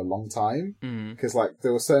going there for a long time. Because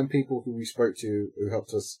there were certain people who we spoke to who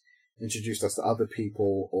helped us, introduced us to other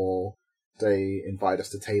people, or they invited us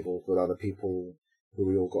to tables with other people who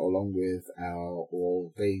we all got along with,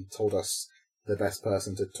 or they told us the best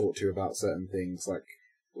person to talk to about certain things.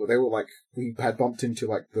 We had bumped into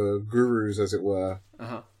the gurus, as it were,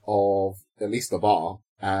 of at least the bar,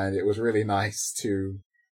 and it was really nice to,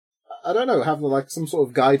 I don't know, have some sort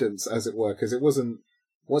of guidance, as it were, because it wasn't,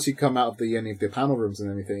 once you come out of any of the panel rooms and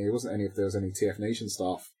anything, it wasn't there was any TF Nation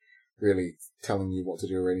staff really telling you what to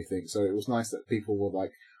do or anything. So it was nice that people were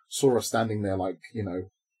saw us standing there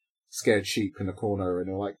scared sheep in a corner, and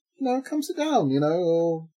they're like, come sit down,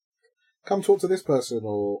 or come talk to this person,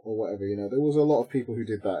 or whatever, There was a lot of people who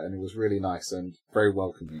did that, and it was really nice and very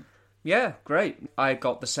welcoming. Yeah, great. I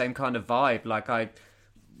got the same kind of vibe.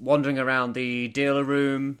 Wandering around the dealer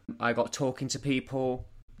room, I got talking to people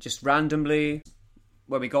just randomly.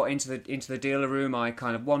 When we got into the dealer room, I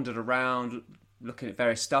kind of wandered around looking at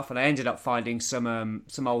various stuff, and I ended up finding some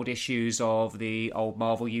old issues of the old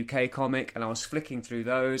Marvel UK comic, and I was flicking through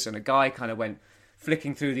those, and a guy kind of went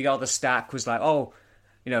flicking through the other stack, was like, oh,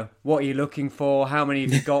 what are you looking for? How many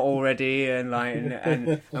have you got already? And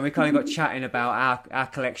and we kind of got chatting about our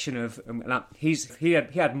collection of. He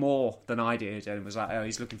had more than I did, and was like, oh,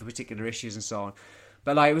 he's looking for particular issues and so on.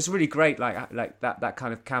 But it was really great, that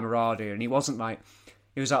kind of camaraderie, and he wasn't like.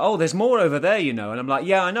 He was like, oh, there's more over there, And I'm like,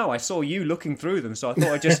 yeah, I know. I saw you looking through them, so I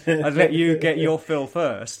thought I'd let you get your fill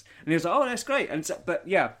first. And he was like, oh, that's great. But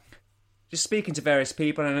just speaking to various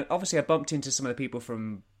people, and obviously I bumped into some of the people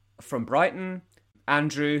from Brighton.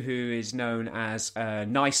 Andrew, who is known as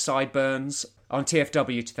Nice Sideburns on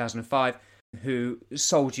TFW 2005, who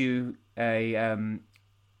sold you a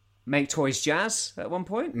Make Toys Jazz at one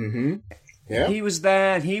point. Mm-hmm. Yeah. He was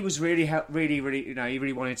there, and he was really, he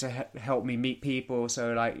really wanted to help me meet people.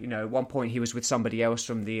 So, at one point he was with somebody else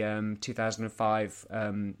from the 2005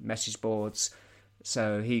 message boards.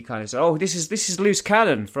 So he kind of said, "Oh, this is Loose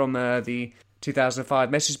Cannon from the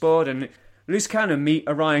 2005 message board," and Loose Cannon meet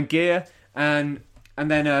Orion Gear, and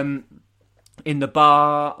then in the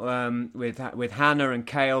bar with Hannah and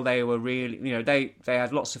Kale, they were really, they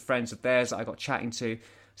had lots of friends of theirs that I got chatting to.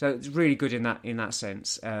 So it's really good in that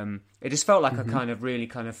sense. It just felt like a kind of really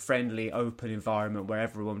kind of friendly, open environment where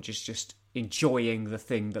everyone was just enjoying the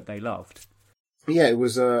thing that they loved. Yeah, it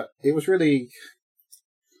was really,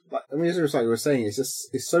 like, I mean, as we were saying,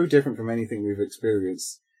 it's so different from anything we've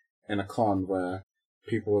experienced in a con where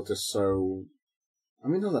people are just so, I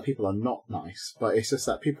mean, not that people are not nice, but it's just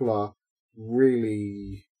that people are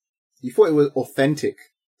really, you thought it was authentic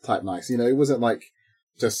type nice, you know, it wasn't like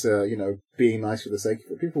just, you know, being nice for the sake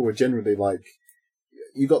of it. People were generally like,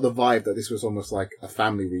 you got the vibe that this was almost like a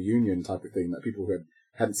family reunion type of thing, that people who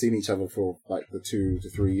hadn't seen each other for like the 2 to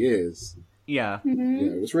 3 years. Yeah. Mm-hmm. You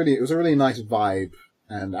know, it was a really nice vibe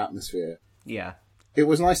and atmosphere. Yeah. It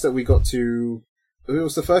was nice that we got to, it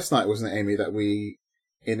was the first night, wasn't it, Amy, that we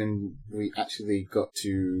actually got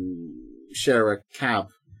to share a cab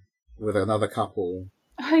with another couple.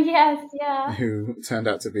 Oh, yes, yeah. Who turned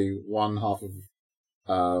out to be one half of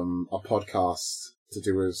a podcast to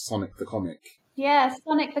do with Sonic the Comic. Yeah,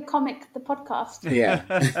 Sonic the Comic, the podcast. Yeah.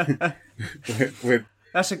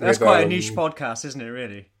 That's quite a niche podcast, isn't it,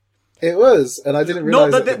 really? It was, and I didn't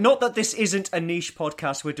realise... Not that this isn't a niche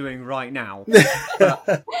podcast we're doing right now.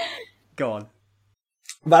 Go on.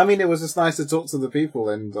 But I mean, it was just nice to talk to the people,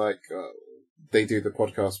 and like they do the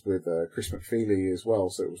podcast with Chris McFeely as well,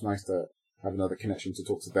 so it was nice to have another connection to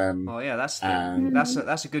talk to them. Oh yeah, that's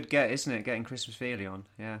a good get, isn't it? Getting Chris McFeely on,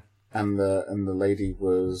 yeah. And the lady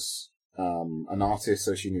was an artist,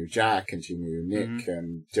 so she knew Jack and she knew Nick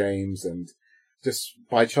and James, and just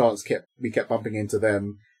by chance we kept bumping into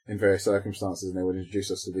them in various circumstances, and they would introduce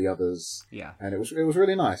us to the others. Yeah, and it was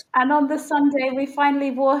really nice. And on the Sunday, we finally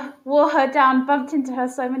wore her down, bumped into her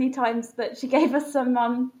so many times that she gave us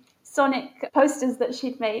some Sonic posters that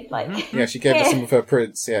she'd made. Like, yeah, she gave us some of her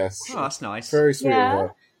prints. Yes, oh, that's nice. Very sweet of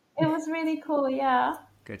her. It was really cool. Yeah,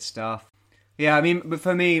 good stuff. Yeah, I mean,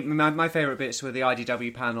 for me, my favourite bits were the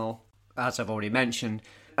IDW panel, as I've already mentioned,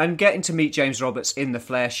 and getting to meet James Roberts in the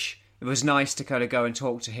flesh. It was nice to kind of go and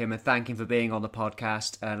talk to him and thank him for being on the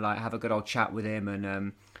podcast and like have a good old chat with him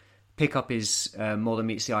and pick up his More Than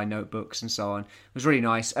Meets the Eye notebooks and so on. It was really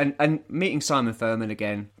nice. And meeting Simon Furman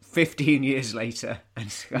again 15 years later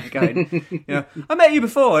and going, you know, I met you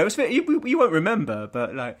before. It was you won't remember,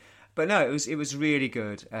 but no, it was really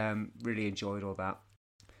good. Really enjoyed all that.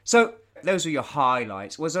 So those were your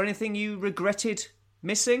highlights. Was there anything you regretted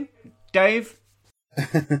missing, Dave?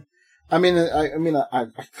 I mean, I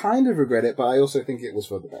kind of regret it, but I also think it was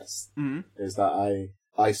for the best. Mm-hmm. Is that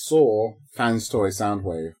I saw Fans Toy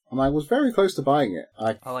Soundwave, and I was very close to buying it.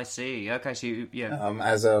 I see. Okay, so yeah.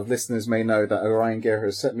 As listeners may know, that Orion Gear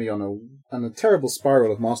has set me on a terrible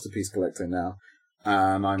spiral of masterpiece collecting now,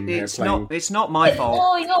 and I'm playing. It's not my fault.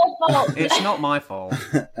 Oh, your fault. It's not my fault.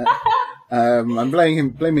 I'm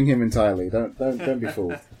blaming him entirely. Don't be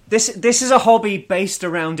fooled. This is a hobby based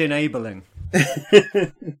around enabling.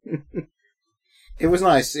 It was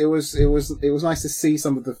nice. It was nice to see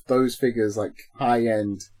some of those figures, like high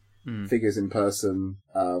end figures in person.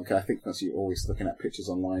 I think once you're always looking at pictures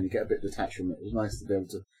online, you get a bit detached from it. It was nice to be able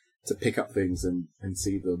to pick up things and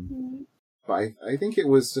see them. But I think it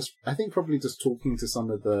was probably just talking to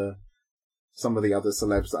some of the other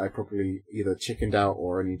celebs that I probably either chickened out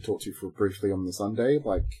or only talked to for briefly on the Sunday.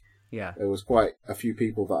 Like, yeah, there was quite a few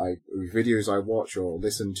people that videos I watch or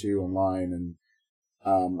listen to online, and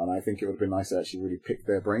I think it would have been nice to actually really pick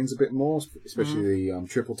their brains a bit more, especially the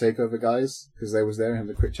Triple Takeover guys, because they was there and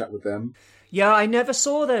had a quick chat with them. Yeah, I never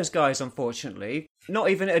saw those guys, unfortunately. Not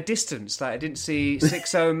even at a distance. Like, I didn't see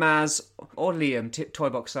 6-0 Maz or Liam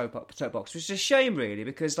Toybox Soapbox, which is a shame, really,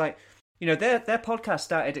 because, like, you know, their podcast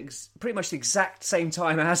started pretty much the exact same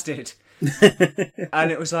time as did. And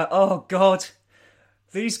it was like, oh, God,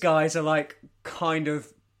 these guys are, like, kind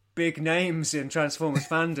of big names in Transformers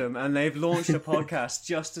fandom, and they've launched a podcast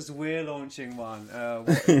just as we're launching one.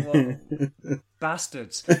 What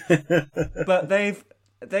bastards. But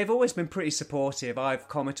they've always been pretty supportive. I've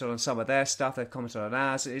commented on some of their stuff, they've commented on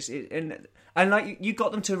ours, and like, you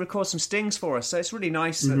got them to record some stings for us, so it's really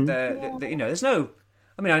nice that you know, there's no,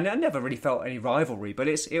 I mean, I never really felt any rivalry, but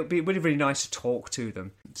it would be really, really nice to talk to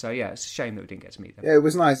them. So yeah, it's a shame that we didn't get to meet them. Yeah, it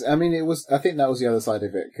was nice. I mean, I think that was the other side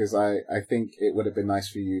of it, because I think it would have been nice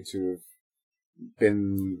for you to have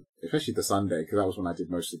been, especially the Sunday, because that was when I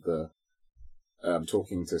did most of the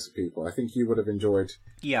talking to some people. I think you would have enjoyed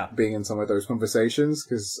being in some of those conversations,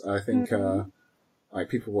 because I think like,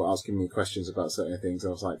 people were asking me questions about certain things. I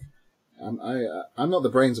was like, I'm not the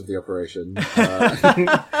brains of the operation.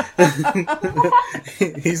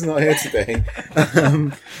 He's not here today.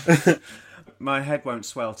 My head won't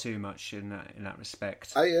swell too much in that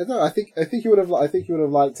respect. I think you would have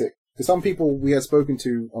liked it, because some people we had spoken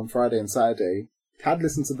to on Friday and Saturday had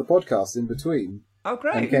listened to the podcast in between. Oh,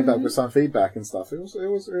 great! And came back with some feedback and stuff. It was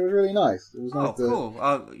really nice. It was nice.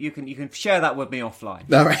 Cool. You can share that with me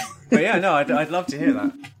offline. All right. But yeah, no, I'd love to hear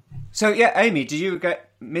that. So yeah, Amy, did you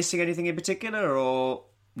regret missing anything in particular or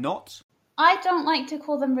not? I don't like to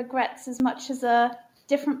call them regrets as much as a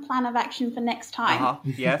different plan of action for next time.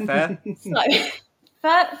 Yeah, fair. So,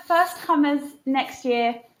 first comers next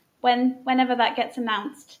year, whenever that gets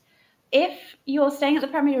announced. If you're staying at the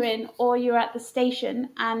Premier Inn or you're at the station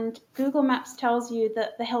and Google Maps tells you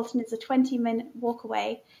that the Hilton is a 20-minute walk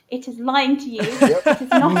away, it is lying to you. It is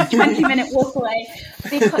not a 20-minute walk away,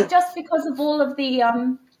 because of all of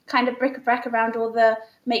the kind of bric-a-brac around all the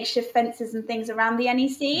makeshift fences and things around the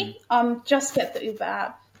NEC. Just get the Uber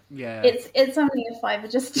app. Yeah, it's only a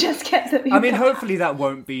 £5. Just get the Uber. I mean, hopefully that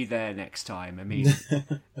won't be there next time. I mean,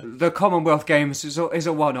 the Commonwealth Games is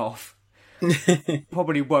a one-off.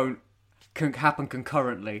 Probably won't happen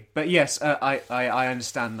concurrently, but yes, I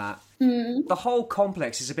understand that. The whole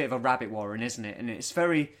complex is a bit of a rabbit warren, isn't it? And it's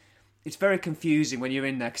very confusing when you're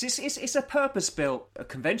in there because it's a purpose-built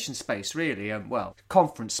convention space, really.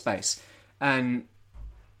 Conference space, and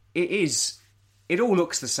it all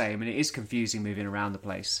looks the same, and it is confusing moving around the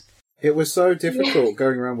place. It was so difficult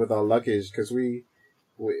going around with our luggage because we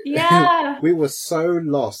were so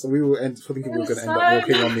lost, and we were thinking we were going to end up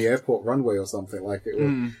walking on the airport runway or something like it.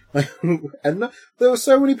 And there were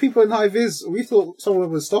so many people in high vis. We thought someone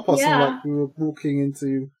would stop us, and like we were walking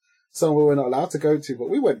into somewhere we're not allowed to go to. But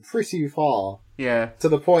we went pretty far, to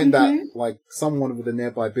the point that like someone with a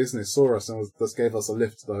nearby business saw us and just gave us a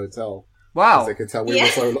lift to the hotel. Wow, they could tell we were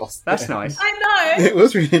so lost. That's nice. I know. It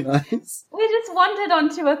was really nice. We just wandered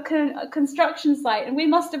onto a construction site, and we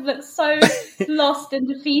must have looked so lost and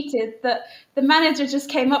defeated that the manager just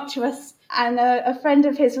came up to us, and a friend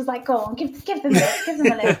of his was like, "Go on, give them a lift, give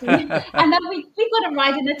them a lift." And then we got a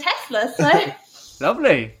ride in a Tesla. So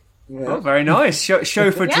lovely. Yeah. Oh, very nice.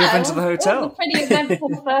 Chauffeur driven to the hotel. It was a pretty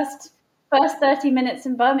eventful first 30 minutes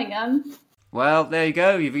in Birmingham. Well, there you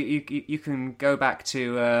go. You can go back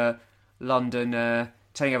to London,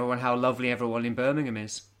 telling everyone how lovely everyone in Birmingham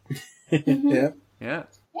is. Yeah.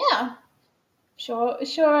 Sure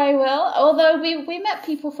I will. Although we met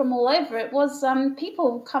people from all over. It was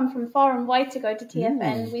people come from far and wide to go to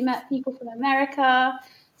TFN. We met people from America,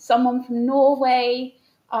 someone from Norway,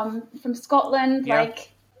 from Scotland,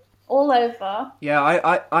 like all over. Yeah,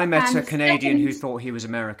 I met a Canadian who thought he was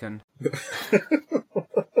American.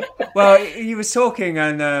 Well, he was talking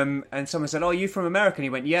and someone said, "Oh, are you from America?" And he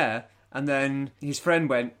went, "Yeah." And then his friend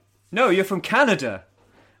went, "No, you're from Canada."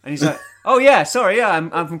 And he's like, "Oh yeah, sorry, yeah,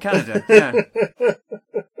 I'm from Canada." Yeah.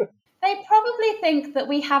 They probably think that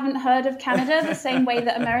we haven't heard of Canada the same way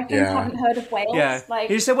that Americans haven't heard of Wales. Yeah. Like,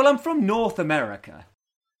 he said, "Well, I'm from North America."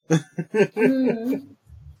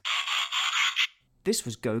 This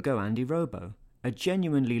was Go-Go Andy Robo, a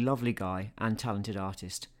genuinely lovely guy and talented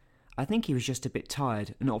artist. I think he was just a bit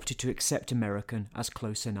tired and opted to accept American as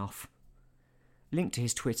close enough. Link to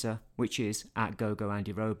his Twitter, which is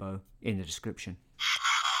 @GoGoAndyRobo, in the description.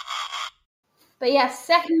 But yes,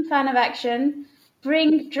 second plan of action,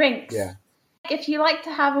 bring drinks. Yeah. If you like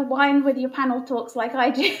to have a wine with your panel talks like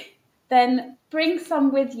I do, then bring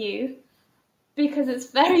some with you because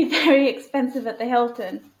it's very, very expensive at the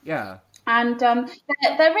Hilton. Yeah. And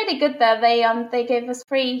they're really good there. They gave us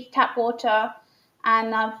free tap water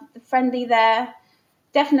and friendly there.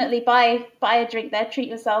 Definitely buy a drink there, treat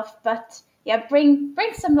yourself. But yeah, bring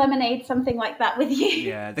some lemonade, something like that with you.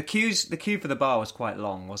 Yeah, the queue for the bar was quite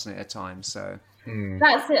long, wasn't it, at times? So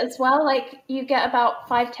that's it as well. Like you get about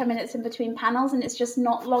 5-10 minutes in between panels, and it's just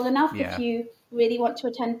not long enough if you really want to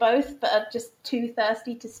attend both, but are just too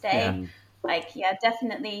thirsty to stay. Yeah.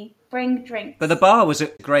 Definitely bring drinks. But the bar was a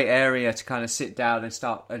great area to kind of sit down and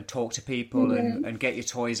start and talk to people and get your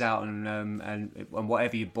toys out and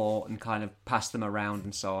whatever you bought and kind of pass them around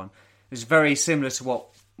and so on. It was very similar to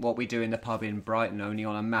what we do in the pub in Brighton, only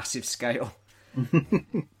on a massive scale.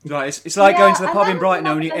 It's like going to the pub in Brighton,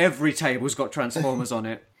 only every table's got Transformers on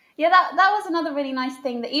it. Yeah, that was another really nice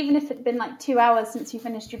thing, that even if it'd been like 2 hours since you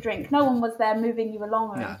finished your drink, no one was there moving you along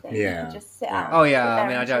or anything. Yeah. You could just sit out. Oh yeah, I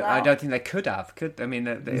mean, I don't think they could have. I mean,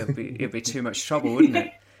 it'd be too much trouble, wouldn't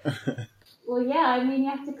it? Well, yeah, I mean, you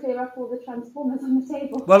have to clear up all the Transformers on the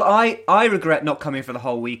table. Well, I regret not coming for the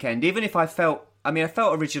whole weekend, even if I felt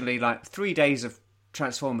originally like 3 days of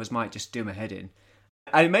Transformers might just do my head in.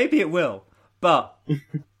 And maybe it will, but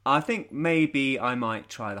I think maybe I might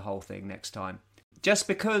try the whole thing next time. Just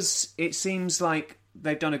because it seems like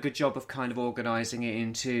they've done a good job of kind of organising it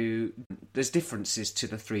into... There's differences to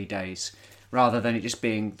the 3 days, rather than it just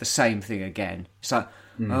being the same thing again. It's like,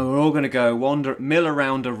 we're all going to go mill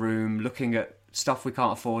around a room looking at stuff we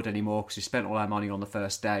can't afford anymore because we spent all our money on the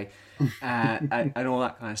first day, and all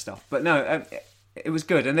that kind of stuff. But no, it was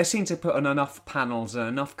good, and they seemed to put on enough panels and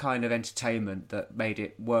enough kind of entertainment that made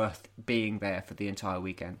it worth being there for the entire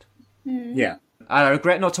weekend. Yeah. I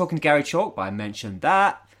regret not talking to Gary Chalk, but I mentioned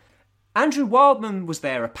that. Andrew Wildman was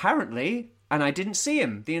there apparently, and I didn't see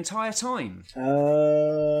him the entire time.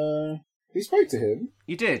 We spoke to him.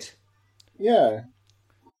 You did? Yeah.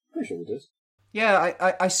 Pretty sure we did. Yeah,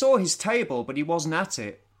 I saw his table, but he wasn't at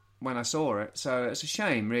it when I saw it, so it's a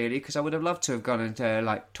shame, really, because I would have loved to have gone and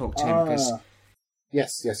talk to him. Cause,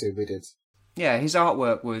 yes, we did. Yeah, his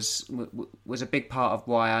artwork was a big part of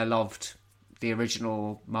why I loved the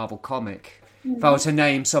original Marvel comic. If I were to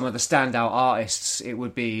name some of the standout artists, it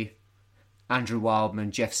would be Andrew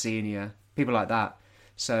Wildman, Jeff Senior, people like that.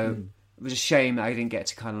 So it was a shame that I didn't get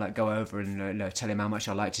to kind of go over and tell him how much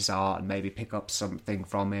I liked his art and maybe pick up something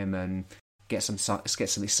from him and get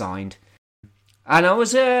something signed. And I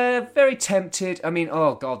was very tempted. I mean,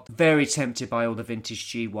 oh god, very tempted by all the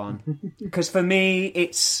vintage G1 because for me,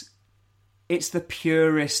 it's the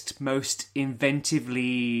purest, most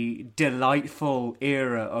inventively delightful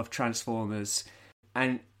era of Transformers,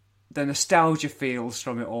 and the nostalgia feels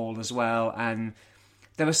from it all as well. And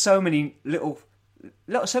there were so many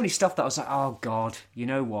so many stuff that I was like, oh god, you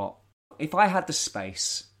know what? If I had the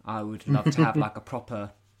space, I would love to have a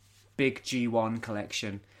proper big G1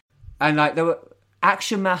 collection. And there were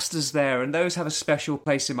Action Masters there, and those have a special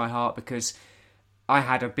place in my heart because I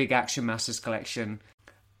had a big Action Masters collection.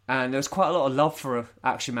 And there was quite a lot of love for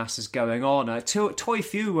Action Masters going on. Toy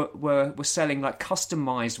Few were selling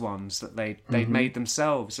customized ones that they'd made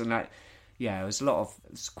themselves, and there was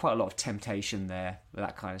quite a lot of temptation there with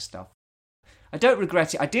that kind of stuff. I don't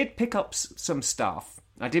regret it. I did pick up some stuff.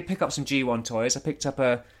 I did pick up some G1 toys. I picked up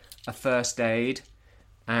a First Aid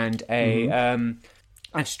and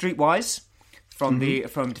and Streetwise from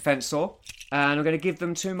Defensor. And I'm going to give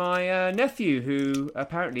them to my nephew, who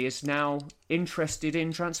apparently is now interested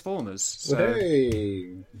in Transformers. So,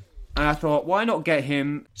 hey! And I thought, why not get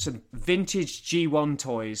him some vintage G1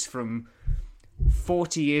 toys from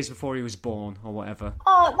 40 years before he was born, or whatever.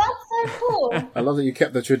 Oh, that's so cool. I love that you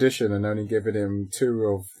kept the tradition and only given him 2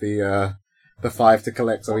 of the 5 to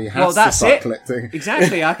collect, so he has to start collecting.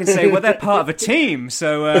 Exactly, I can say, well, they're part of a team,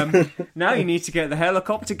 so now you need to get the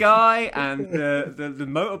helicopter guy and the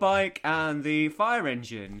motorbike and the fire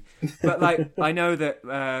engine. But I know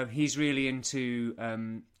that he's really into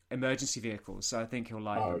emergency vehicles, so I think he'll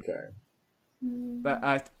like them. Okay. But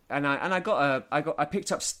I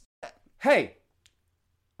picked up. Hey,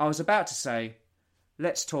 I was about to say,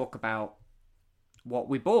 let's talk about what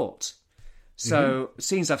we bought. So,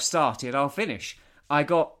 since I've started, I'll finish. I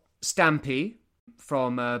got Stampy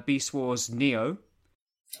from Beast Wars Neo.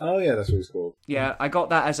 Oh yeah, that's what it's called. Yeah, I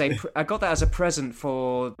got that as a present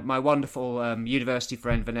for my wonderful university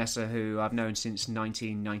friend Vanessa, who I've known since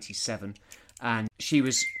 1997, and she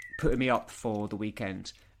was putting me up for the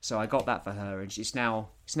weekend. So I got that for her, and it's now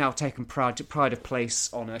taken pride of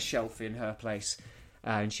place on a shelf in her place,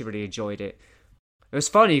 and she really enjoyed it. It was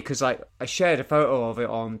funny because I shared a photo of it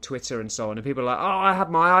on Twitter and so on, and people were like, "Oh, I had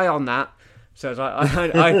my eye on that," so I was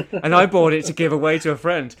like, I bought it to give away to a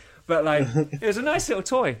friend. But it was a nice little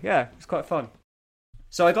toy. Yeah, it was quite fun.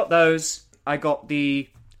 So I got those. I got the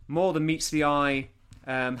More Than Meets the Eye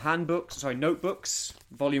notebooks,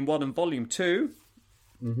 Volume 1 and Volume 2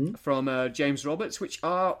 from James Roberts, which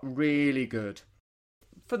are really good.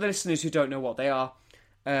 For the listeners who don't know what they are,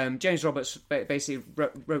 James Roberts basically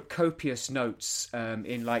wrote copious notes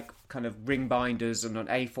in kind of ring binders and on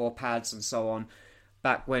A4 pads and so on,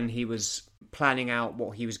 back when he was planning out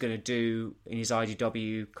what he was going to do in his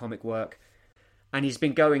IDW comic work. And he's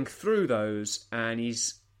been going through those, and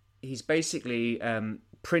he's basically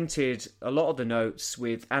printed a lot of the notes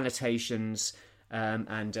with annotations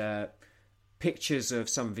and pictures of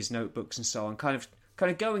some of his notebooks and so on, kind of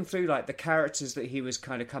going through the characters that he was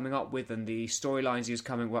kind of coming up with and the storylines he was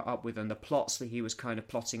coming up with and the plots that he was kind of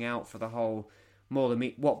plotting out for the whole what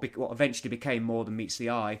eventually became More Than Meets the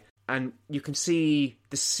Eye. And you can see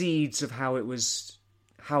the seeds of how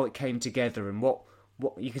it came together, and what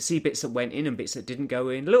you can see bits that went in and bits that didn't go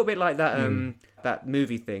in. A little bit like that that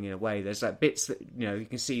movie thing in a way. There's bits that you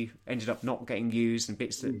can see ended up not getting used and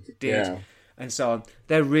bits that did, and so on.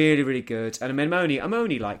 They're really, really good. And I'm only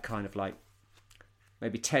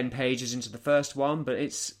maybe 10 pages into the first one, but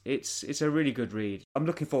it's a really good read. I'm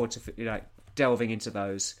looking forward to delving into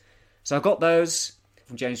those. So I got those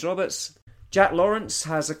from James Roberts. Jack Lawrence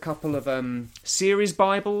has a couple of series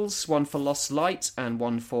Bibles, one for Lost Light and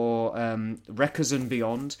one for Wreckers and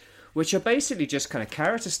Beyond, which are basically just kind of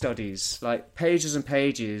character studies, pages and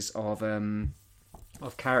pages of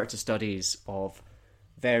of character studies of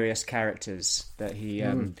various characters that he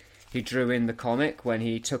drew in the comic when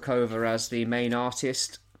he took over as the main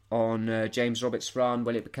artist on James Roberts' run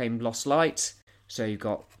when it became Lost Light. So you've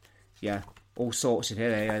got all sorts in here.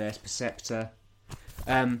 There's Perceptor,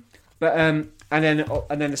 and then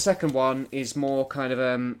the second one is more kind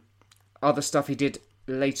of other stuff he did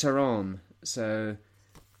later on. So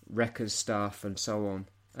Wrecker's stuff and so on.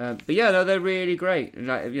 But yeah, no, they're really great.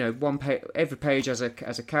 Like, one page, every page has a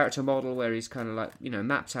character model where he's kind of like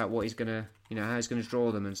mapped out what he's gonna how he's gonna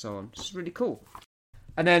draw them and so on. It's really cool.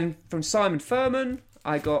 And then from Simon Furman,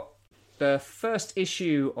 I got the first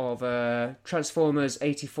issue of Transformers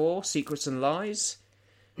 84: Secrets and Lies,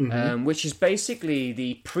 which is basically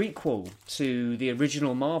the prequel to the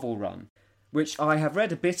original Marvel run, which I have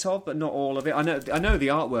read a bit of, but not all of it. I know the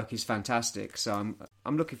artwork is fantastic, so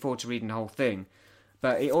I'm looking forward to reading the whole thing.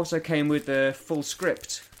 But it also came with the full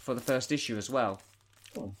script for the first issue as well.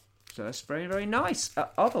 Oh. So that's very, very nice.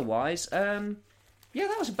 Otherwise, that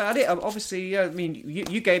was about it. Obviously, I mean,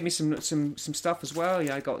 you gave me some stuff as well.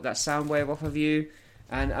 Yeah, I got that Soundwave off of you,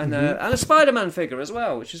 and a Spider-Man figure as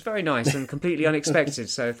well, which was very nice and completely unexpected.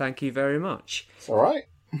 So thank you very much. It's all right.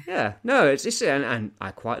 Yeah, no, it's and I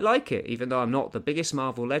quite like it, even though I'm not the biggest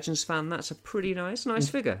Marvel Legends fan. That's a pretty nice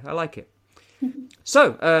figure. I like it.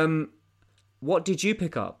 So, what did you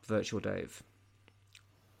pick up, Virtual Dave?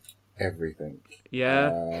 Everything.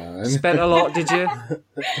 Yeah, spent a lot, did you?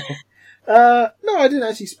 No, I didn't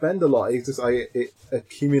actually spend a lot. It's just it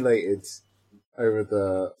accumulated over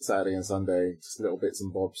the Saturday and Sunday, just little bits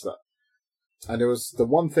and bobs and it was the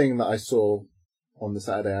one thing that I saw on the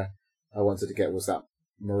Saturday I wanted to get was that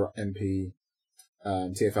MP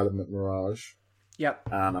TF Element Mirage. Yep.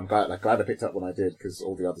 And I'm glad I picked up when I did, because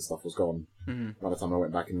all the other stuff was gone. By the time I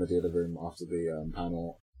went back in the dealer room after the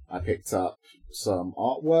panel, I picked up some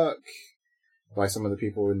artwork by some of the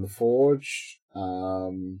people in the Forge,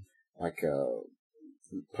 like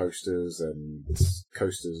posters and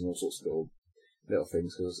coasters and all sorts of little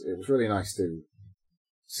things, because it was really nice to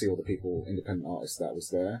see all the people, independent artists that was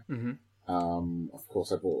there. Of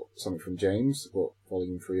course, I bought something from James. I bought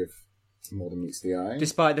Volume 3 of More Than Meets the Eye.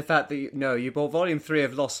 Despite the fact that you bought Volume 3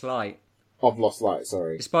 of Lost Light. Of Lost Light,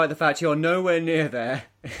 sorry. Despite the fact you're nowhere near there.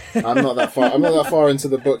 I'm not that far into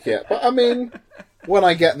the book yet. But I mean, when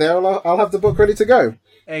I get there, I'll have the book ready to go.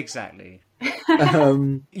 Exactly.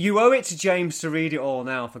 You owe it to James to read it all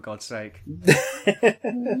now, for God's sake.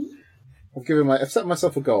 I've set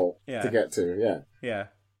myself a goal to get to. Yeah.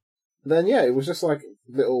 Then it was just like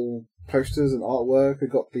little posters and artwork. We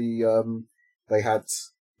got the they had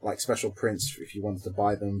like special prints if you wanted to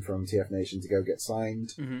buy them from TF Nation to go get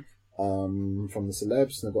signed. From the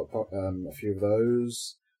celebs, and I've got a few of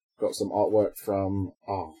those. Got some artwork from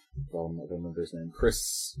I'm not gonna remember his name.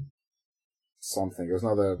 Chris something. There was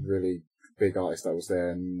another really big artist that was there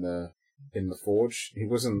in the Forge. He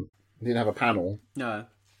didn't have a panel. No.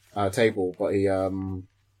 Table, but he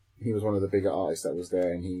was one of the bigger artists that was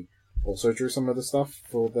there, and he also drew some of the stuff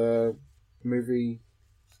for the movie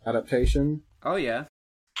adaptation. Oh yeah.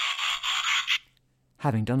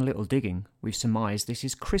 Having done a little digging, we've surmised this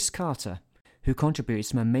is Chris Carter, who contributed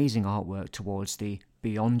some amazing artwork towards the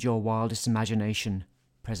Beyond Your Wildest Imagination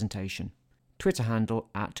presentation. Twitter handle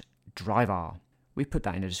 @DriveR. We put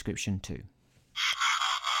that in the description too.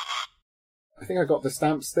 I think I got the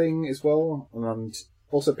stamps thing as well, and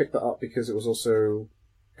also picked that up because it was also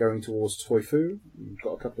going towards Toy Fu.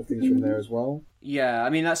 Got a couple of things from there as well. Yeah, I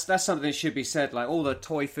mean that's something that should be said. Like all the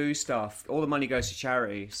Toy Fu stuff, all the money goes to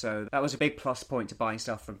charity, so that was a big plus point to buying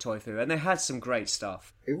stuff from Toy Fu, and they had some great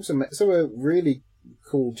stuff. It was some really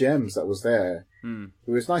cool gems that was there. It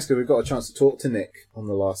was nice because we got a chance to talk to Nick on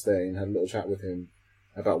the last day and had a little chat with him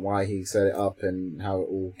about why he set it up and how it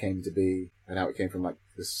all came to be, and how it came from like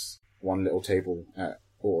this one little table at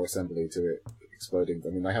Auto Assembly to it exploding. I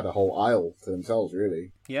mean, they had a whole aisle to themselves,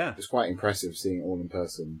 really. Yeah. It's quite impressive seeing it all in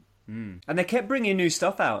person. And they kept bringing new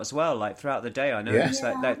stuff out as well, like throughout the day. I noticed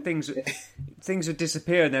that things would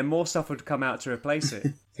disappear and then more stuff would come out to replace it.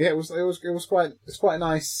 Yeah, it was quite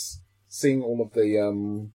nice seeing all of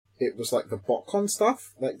the it was like the BotCon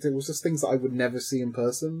stuff. Like there was just things that I would never see in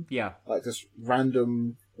person. Yeah. Like just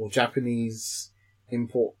random or Japanese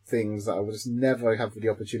import things that I would just never have the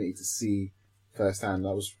opportunity to see firsthand.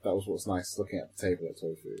 That was what's nice looking at the table at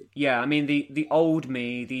Toy Fu. Yeah, I mean the old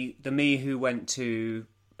me, the me who went to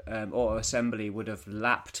Auto Assembly would have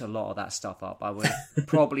lapped a lot of that stuff up. I would have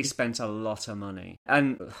probably spent a lot of money.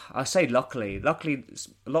 And I say luckily, a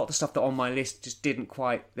lot of the stuff that on my list just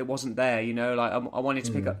it wasn't there, you know, like I wanted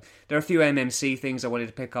to pick up, there are a few MMC things I wanted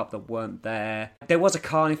to pick up that weren't there. There was a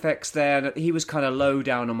Carnifex there, and he was kind of low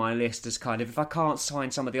down on my list as kind of, if I can't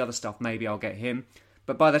sign some of the other stuff, maybe I'll get him.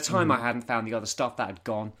 But by the time I hadn't found the other stuff, that had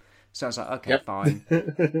gone. So I was like, okay, fine.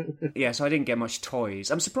 Yeah, so I didn't get much toys.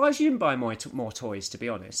 I'm surprised you didn't buy more toys, to be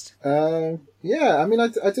honest. Yeah, I mean, I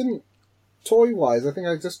didn't, toy-wise, I think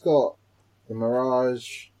I just got the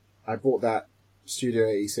Mirage. I bought that Studio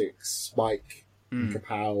 86 Spike and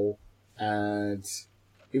Kapow, and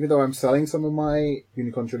even though I'm selling some of my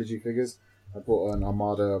Unicron Trilogy figures, I bought an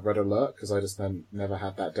Armada Red Alert, because I just never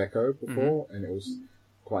had that deco before, and it was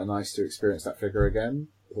quite nice to experience that figure again,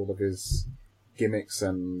 with all of his gimmicks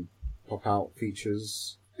and pop-out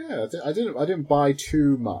features. Yeah, I didn't buy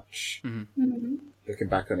too much. Looking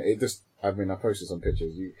back on it, I posted some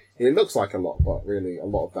pictures. It looks like a lot, but really a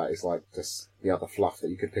lot of that is like just the other fluff that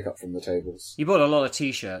you could pick up from the tables. You bought a lot of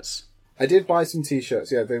t-shirts. I did buy some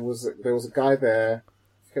t-shirts. Yeah, there was a guy there.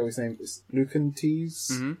 I forget what his name is. Lucan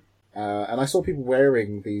Tees. And I saw people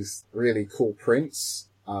wearing these really cool prints.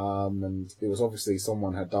 And it was obviously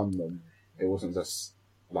someone had done them. It wasn't just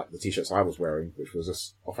like the t-shirts I was wearing, which was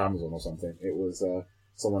just off Amazon or something. It was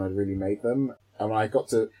someone had really made them. And when I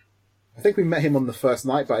think we met him on the first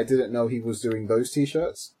night, but I didn't know he was doing those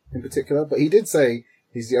t-shirts in particular. But he did say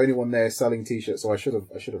he's the only one there selling t-shirts, so I should have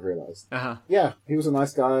realized. Yeah, he was a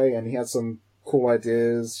nice guy, and he had some cool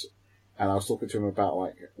ideas. And I was talking to him about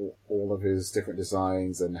like all of his different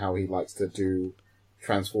designs and how he likes to do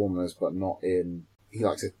Transformers, but he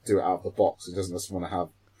likes to do it out of the box. He doesn't just want to have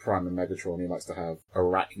Prime and Megatron. He likes to have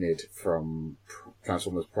Arachnid from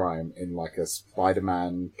Transformers Prime in like a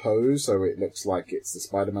Spider-Man pose, so it looks like it's the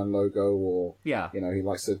Spider-Man logo, or he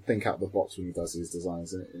likes to think out the box when he does his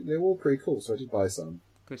designs, and they're all pretty cool. So I did buy some.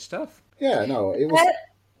 Good stuff. Yeah, no, it was.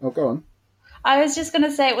 Oh, go on. I was just going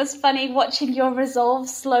to say it was funny watching your resolve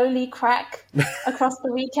slowly crack across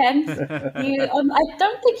the weekend. I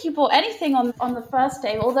don't think you bought anything on the first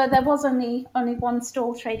day, although there was only one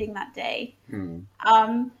stall trading that day.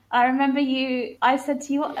 I remember I said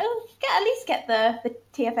to you, at least get the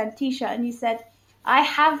TFN t-shirt, and you said, I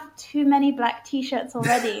have too many black t-shirts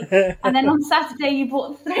already. And then on Saturday you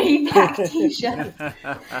bought 3 black t-shirts.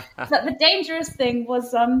 But the dangerous thing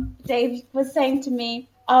was Dave was saying to me,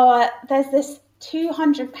 there's this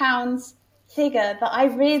 £200 figure that I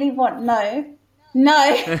really want. No.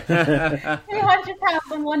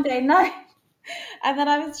 £200 in one day, no. And then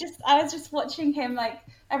I was just watching him, like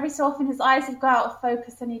every so often his eyes would go out of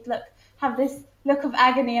focus and he'd have this look of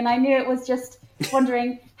agony, and I knew it was just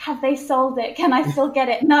wondering, have they sold it? Can I still get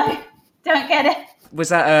it? No, don't get it. Was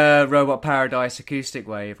that a Robot Paradise acoustic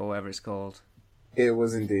wave or whatever it's called? It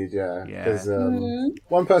was indeed, yeah. Because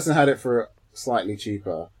one person had it for slightly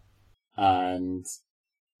cheaper, and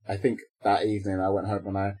I think that evening I went home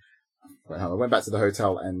and I went back to the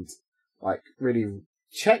hotel and like really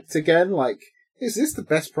checked again, like, is this the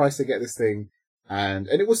best price to get this thing? And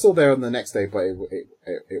it was still there on the next day, but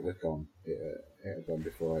it was gone. It had gone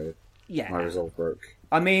before my resolve broke.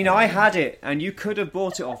 I mean, I had it, and you could have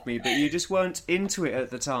bought it off me, but you just weren't into it at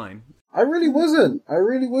the time. I really wasn't.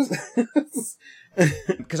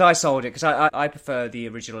 Because I sold it, because I prefer the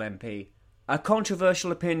original MP. A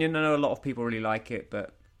controversial opinion, I know a lot of people really like it,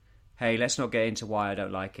 but hey, let's not get into why I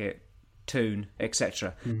don't like it. Toon,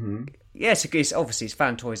 etc. Yes, it's obviously it's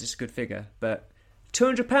fan toys, it's a good figure, but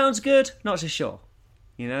 £200 good? Not so sure.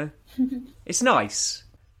 You know? It's nice.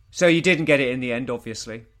 So you didn't get it in the end,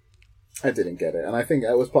 obviously. I didn't get it, and I think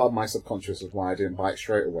it was part of my subconscious of why I didn't buy it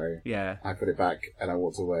straight away. Yeah. I put it back and I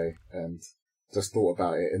walked away and just thought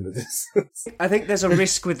about it in the distance. I think there's a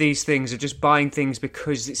risk with these things of just buying things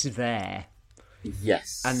because it's there.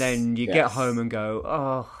 Yes. And then you get home and go,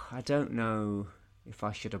 oh, I don't know if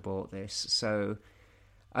I should have bought this. So,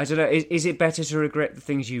 I don't know, is it better to regret the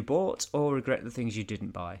things you bought or regret the things you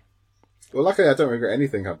didn't buy? Well, luckily I don't regret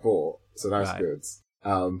anything I bought, so that's good.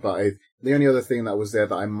 But the only other thing that was there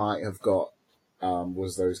that I might have got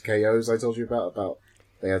was those KOs I told you about.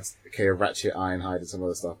 They had KO Ratchet, Ironhide, and some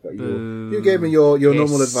other stuff. But you gave me your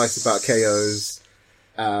normal advice about KOs.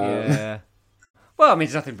 Yeah. Well, I mean,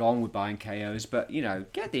 there's nothing wrong with buying KOs, but you know,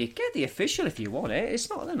 get the official if you want it.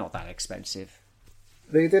 They're not that expensive.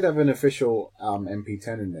 They did have an official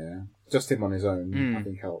MP10 in there, just him on his own. I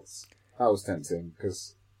think helps. That was tempting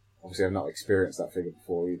because obviously I've not experienced that figure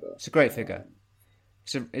before either. It's a great figure.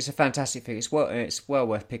 It's a fantastic figure. It's well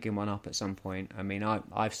worth picking one up at some point. I mean,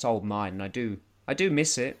 I've sold mine, and I do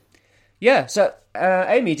miss it. Yeah. So,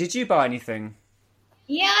 Amy, did you buy anything?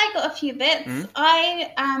 Yeah, I got a few bits.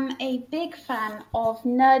 I am a big fan of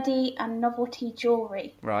nerdy and novelty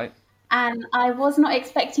jewellery. Right. And I was not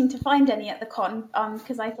expecting to find any at the con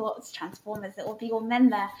because I thought it's Transformers, it will be all men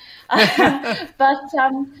there. But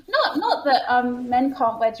not that men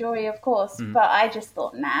can't wear jewelry, of course, but I just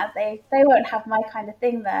thought, nah, they won't have my kind of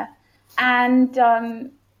thing there. And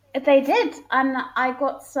they did. And I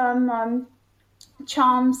got some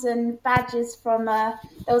charms and badges from, there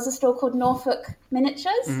was a store called Norfolk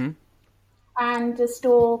Miniatures. And a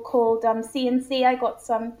store called CNC. I got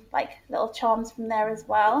some like little charms from there as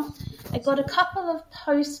well. I got a couple of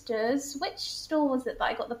posters. Which store was it that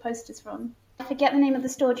I got the posters from? I forget the name of the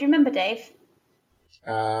store. Do you remember, Dave?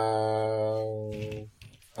 Oh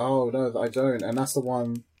no, I don't. And that's the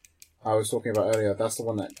one I was talking about earlier. That's the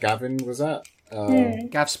one that Gavin was at.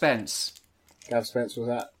 Gav Spence. Gav Spence was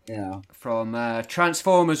at. Yeah. From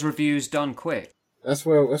Transformers Reviews Done Quick. That's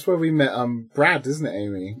where we met Brad, isn't it,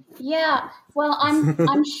 Amy? Yeah. Well,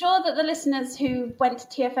 I'm sure that the listeners who went to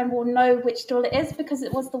TFM will know which store it is because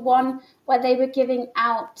it was the one where they were giving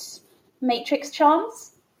out Matrix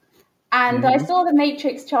charms. And I saw the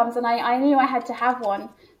Matrix charms and I knew I had to have one.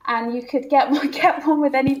 And you could get one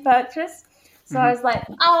with any purchase. So I was like,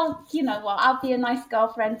 you know what, I'll be a nice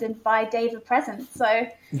girlfriend and buy Dave a present. So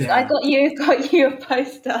I got you a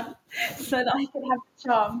poster so that I could have the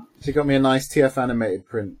charm. She got me a nice TF animated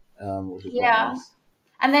print, which is quite nice.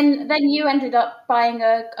 And then you ended up buying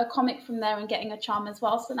a comic from there and getting a charm as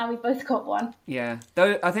well. So now we both got one. Yeah,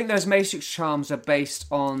 I think those Matrix charms are based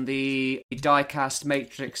on the die-cast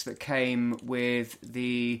Matrix that came with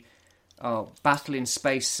the Battle in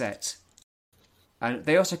Space set. And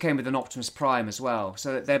they also came with an Optimus Prime as well.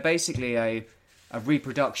 So they're basically a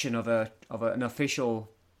reproduction of an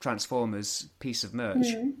official Transformers piece of merch.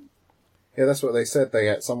 Yeah, that's what they said. They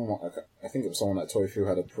had someone, I think it was someone at Toy Fu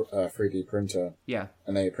had a 3D printer. Yeah.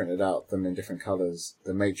 And they printed out them in different colours.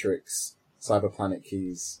 The Matrix, Cyberplanet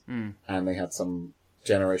keys, and they had some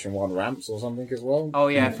Generation 1 ramps or something as well. Oh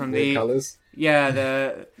yeah, from the colours. Yeah,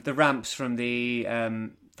 the ramps from the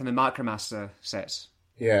Micromaster sets.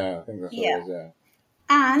 Yeah, I think that's what it was, yeah.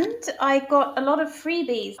 And I got a lot of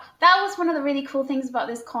freebies. That was one of the really cool things about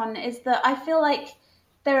this con is that I feel like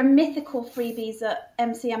there are mythical freebies at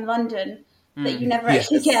MCM London that you never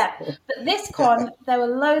actually get. But this con, there were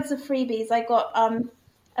loads of freebies. I got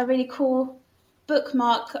a really cool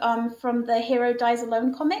bookmark from the Hero Dies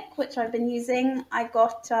Alone comic, which I've been using. I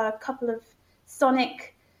got a couple of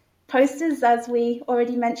Sonic posters, as we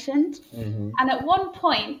already mentioned. And at one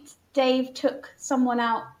point, Dave took someone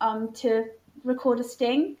out to record a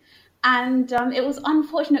sting, and it was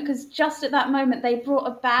unfortunate because just at that moment they brought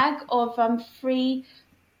a bag of free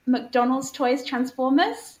McDonald's toys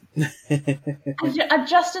Transformers. and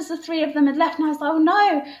just as the three of them had left, and I was like, oh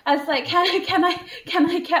no, I was like, can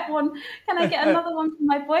I get one, can I get another one for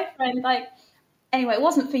my boyfriend? Like, anyway, it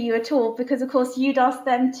wasn't for you at all because of course you'd asked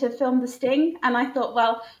them to film the sting, and I thought,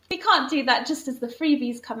 well, we can't do that just as the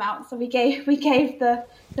freebies come out, so we gave the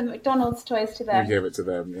McDonald's toys to them. We gave it to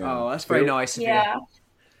them. Yeah. Oh, that's very nice of you.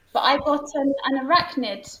 But I got an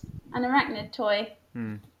arachnid toy.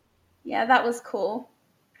 Yeah, that was cool.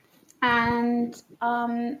 And let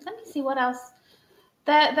me see what else.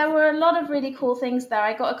 There were a lot of really cool things there.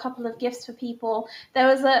 I got a couple of gifts for people. There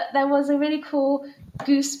was a really cool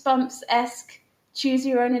Goosebumps-esque Choose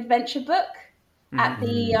Your Own Adventure book at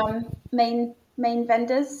the main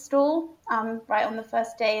vendor's stall right on the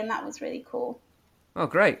first day, and that was really cool. Oh,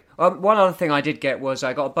 great. One other thing I did get was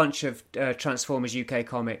I got a bunch of Transformers UK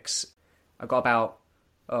comics. I got about,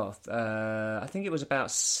 I think it was about,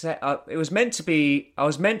 I was meant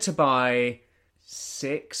to buy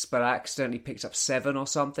 6, but I accidentally picked up 7 or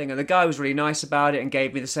something. And the guy was really nice about it and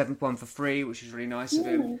gave me the 7th one for free, which was really nice of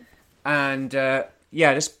him. And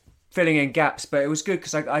just filling in gaps. But it was good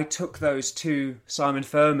because I took those to Simon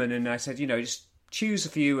Furman and I said, just choose a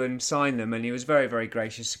few and sign them. And he was very, very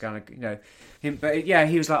gracious to kind of, But yeah,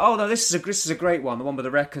 he was like, "Oh no, this is a great one, the one with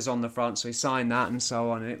the Wreckers on the front." So he signed that and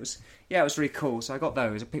so on, and it was really cool. So I got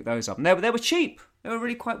those, I picked those up, and they were cheap. They were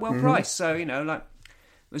really quite well priced. So it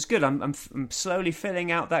was good. I'm slowly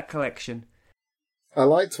filling out that collection. I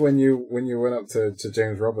liked when you went up to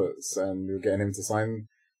James Roberts and you were getting him to sign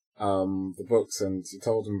the books, and you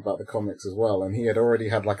told him about the comics as well, and he had already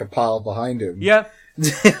had like a pile behind him. Yeah.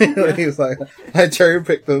 He was like, I cherry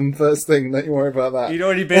picked them first thing, don't you worry about that. He'd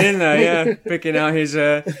already been in there, picking out his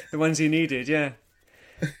the ones he needed,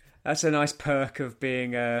 That's a nice perk of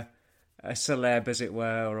being a celeb, as it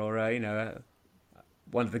were, or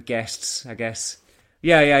one of the guests, I guess.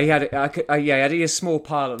 Yeah, he had he had a small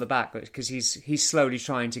pile at the back because he's slowly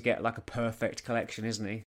trying to get like a perfect collection, isn't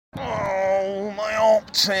he? Oh, my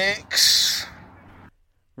optics.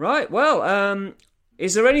 Right, well,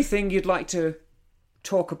 is there anything you'd like to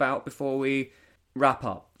talk about before we wrap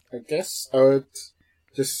up? I guess I would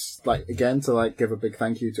just, again, to, give a big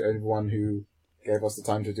thank you to everyone who gave us the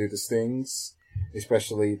time to do these things,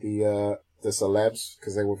 especially the celebs,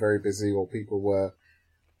 because they were very busy, or people were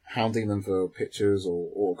hounding them for pictures or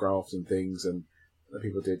autographs and things, and the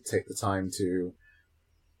people did take the time to,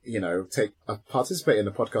 participate in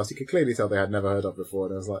the podcast. You could clearly tell they had never heard of before,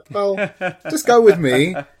 and I was like, well, just go with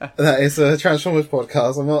me. That is a Transformers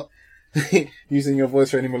podcast. I'm not using your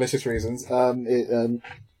voice for any malicious reasons.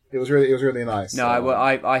 It was really nice. No,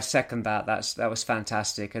 I second that. That was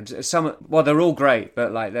fantastic, and they're all great,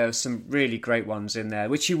 but there were some really great ones in there,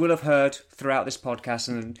 which you will have heard throughout this podcast.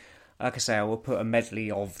 And like I say, I will put a medley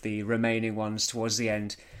of the remaining ones towards the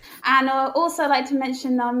end. And I'd also like to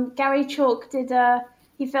mention, Gary Chalk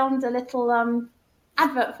he filmed a little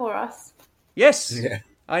advert for us. Yes, yeah.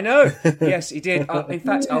 I know. Yes, he did. In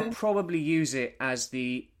fact, I'll probably use it as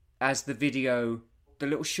the video, the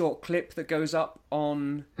little short clip that goes up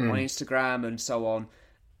on Instagram and so on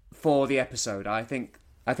for the episode. I think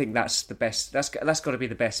that's the best. That's got to be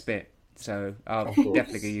the best bit. So I'll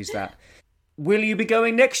definitely use that. Will you be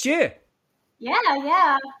going next year?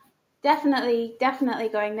 Yeah. Definitely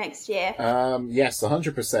going next year. Yes,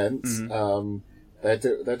 100%.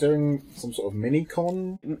 They're doing some sort of mini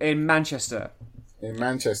con in Manchester. In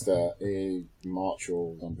March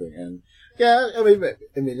or something, and yeah, I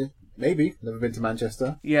mean, maybe never been to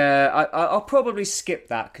Manchester. Yeah, I'll probably skip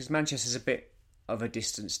that because Manchester's a bit of a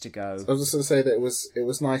distance to go. I was just going to say that it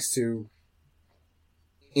was nice to,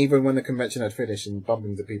 even when the convention had finished and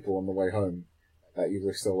bumping into people on the way home, that you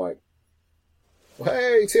were still like,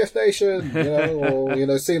 hey, TF Nation,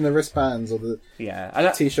 or seeing the wristbands or the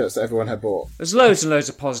T-shirts that everyone had bought. There's loads and loads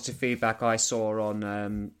of positive feedback I saw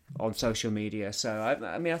on social media, so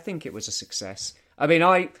I mean, I think it was a success. I mean,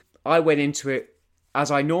 I went into it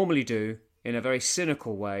as I normally do, in a very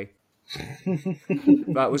cynical way.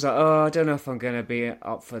 But it was like, I don't know if I'm going to be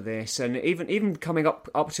up for this, and even coming up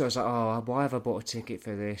to it, I was like, why have I bought a ticket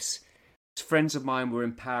for this? Friends of mine were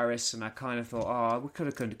in Paris, and I kind of thought, we could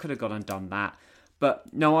have gone and done that.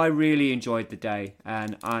 But no, I really enjoyed the day,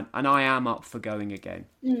 and I am up for going again,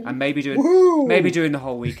 and maybe doing the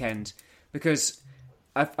whole weekend, because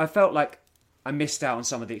I felt like I missed out on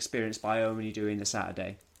some of the experience by only doing the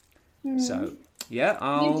Saturday. So yeah,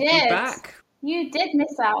 I'll be back. You did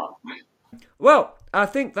miss out. Well, I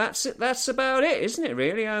think that's it. That's about it, isn't it?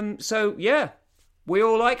 Really. So yeah, we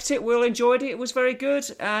all liked it. We all enjoyed it. It was very good,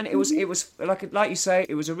 and it was like you say,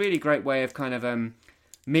 it was a really great way of kind of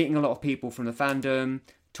meeting a lot of people from the fandom,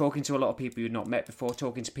 talking to a lot of people you'd not met before,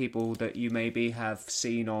 talking to people that you maybe have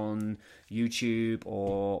seen on YouTube,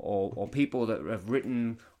 or people that have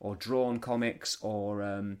written or drawn comics,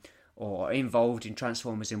 or involved in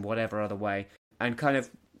Transformers in whatever other way, and kind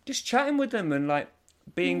of just chatting with them and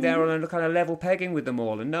being there on a kind of level pegging with them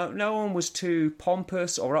all, and no one was too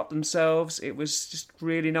pompous or up themselves. It was just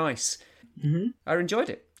really nice. I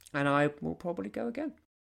enjoyed it, and I will probably go again.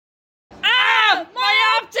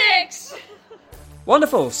 My optics!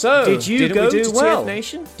 Wonderful. So, did you go to well? TF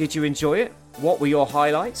Nation? Did you enjoy it? What were your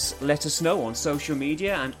highlights? Let us know on social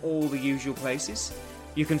media and all the usual places.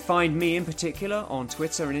 You can find me in particular on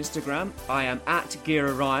Twitter and Instagram. I am at Gear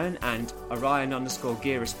Orion and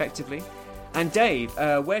Orion_Gear respectively. And Dave,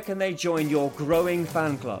 where can they join your growing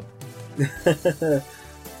fan club?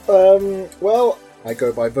 Well, I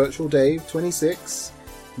go by Virtual Dave 26,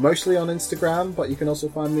 mostly on Instagram, but you can also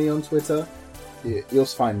find me on Twitter. You'll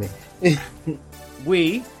find me.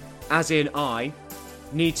 We, as in I,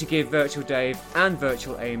 need to give Virtual Dave and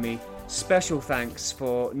Virtual Amy special thanks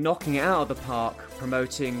for knocking it out of the park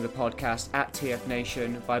promoting the podcast at TF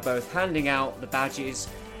Nation by both handing out the badges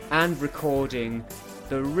and recording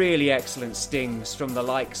the really excellent stings from the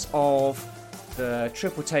likes of the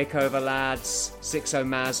Triple Takeover lads, Sixo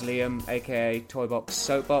Maz Liam, aka Toybox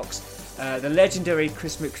Soapbox, the legendary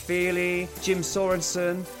Chris McFeely, Jim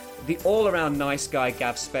Sorensen, the all-around nice guy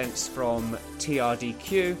Gav Spence from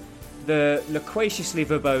TRDQ, the loquaciously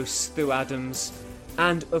verbose Stu Adams,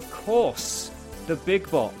 and of course, the big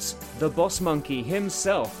bot, the boss monkey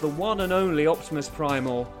himself, the one and only Optimus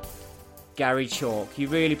Primal, Gary Chalk. You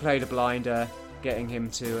really played a blinder getting him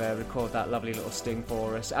to record that lovely little sting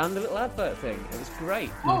for us, and the little advert thing. It was great.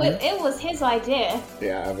 Oh, it was his idea.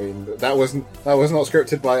 Yeah, I mean, that was not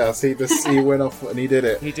scripted by us. He went off and he did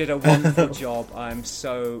it. He did a wonderful job. I'm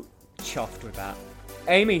so chuffed with that.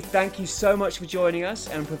 Amy, thank you so much for joining us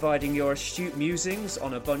and providing your astute musings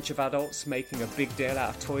on a bunch of adults making a big deal out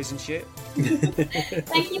of toys and shit.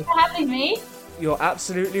 Thank you for having me. You're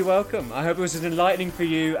absolutely welcome. I hope it was as enlightening for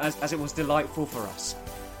you as it was delightful for us.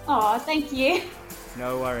 Oh, thank you.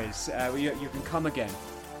 No worries. You can come again.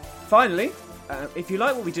 Finally, if you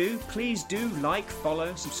like what we do, please do like,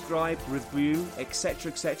 follow, subscribe, review,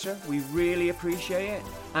 etc., etc. We really appreciate it.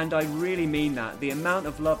 And I really mean that. The amount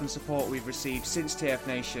of love and support we've received since TF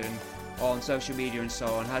Nation on social media and so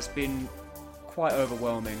on has been quite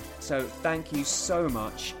overwhelming. So thank you so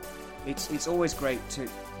much. It's always great to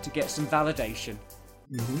get some validation.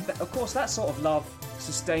 Mm-hmm. Of course, that sort of love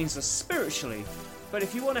sustains us spiritually. But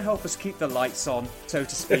if you want to help us keep the lights on, so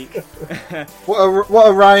to speak... what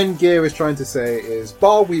Orion Gear is trying to say is,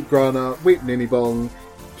 Bar Weep Grana, Weep Nini Bong,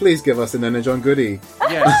 please give us an Energon goodie.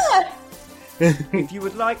 Yes. If you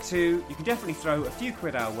would like to, you can definitely throw a few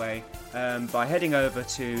quid our way by heading over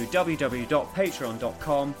to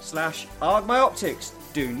www.patreon.com/ArgMyOptics.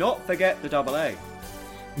 Do not forget the double A.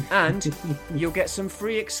 And you'll get some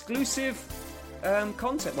free exclusive...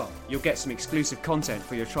 content. Well, you'll get some exclusive content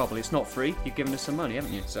for your trouble. It's not free. You've given us some money,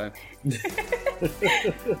 haven't you? So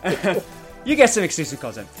you get some exclusive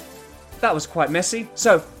content. That was quite messy.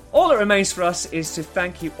 So all that remains for us is to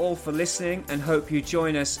thank you all for listening and hope you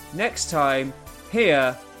join us next time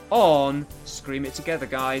here on Scream It Together,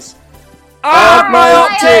 guys. My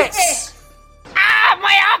optics!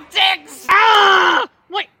 My optics!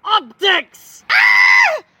 My optics! My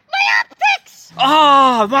optics!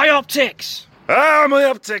 My optics! My optics! My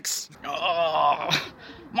optics!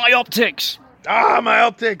 My optics! My optics! My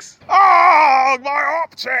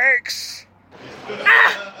optics!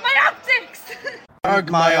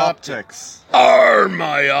 My optics!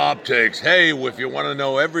 My optics! Hey, if you want to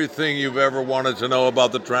know everything you've ever wanted to know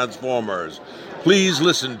about the Transformers, please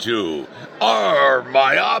listen to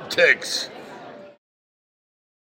My Optics!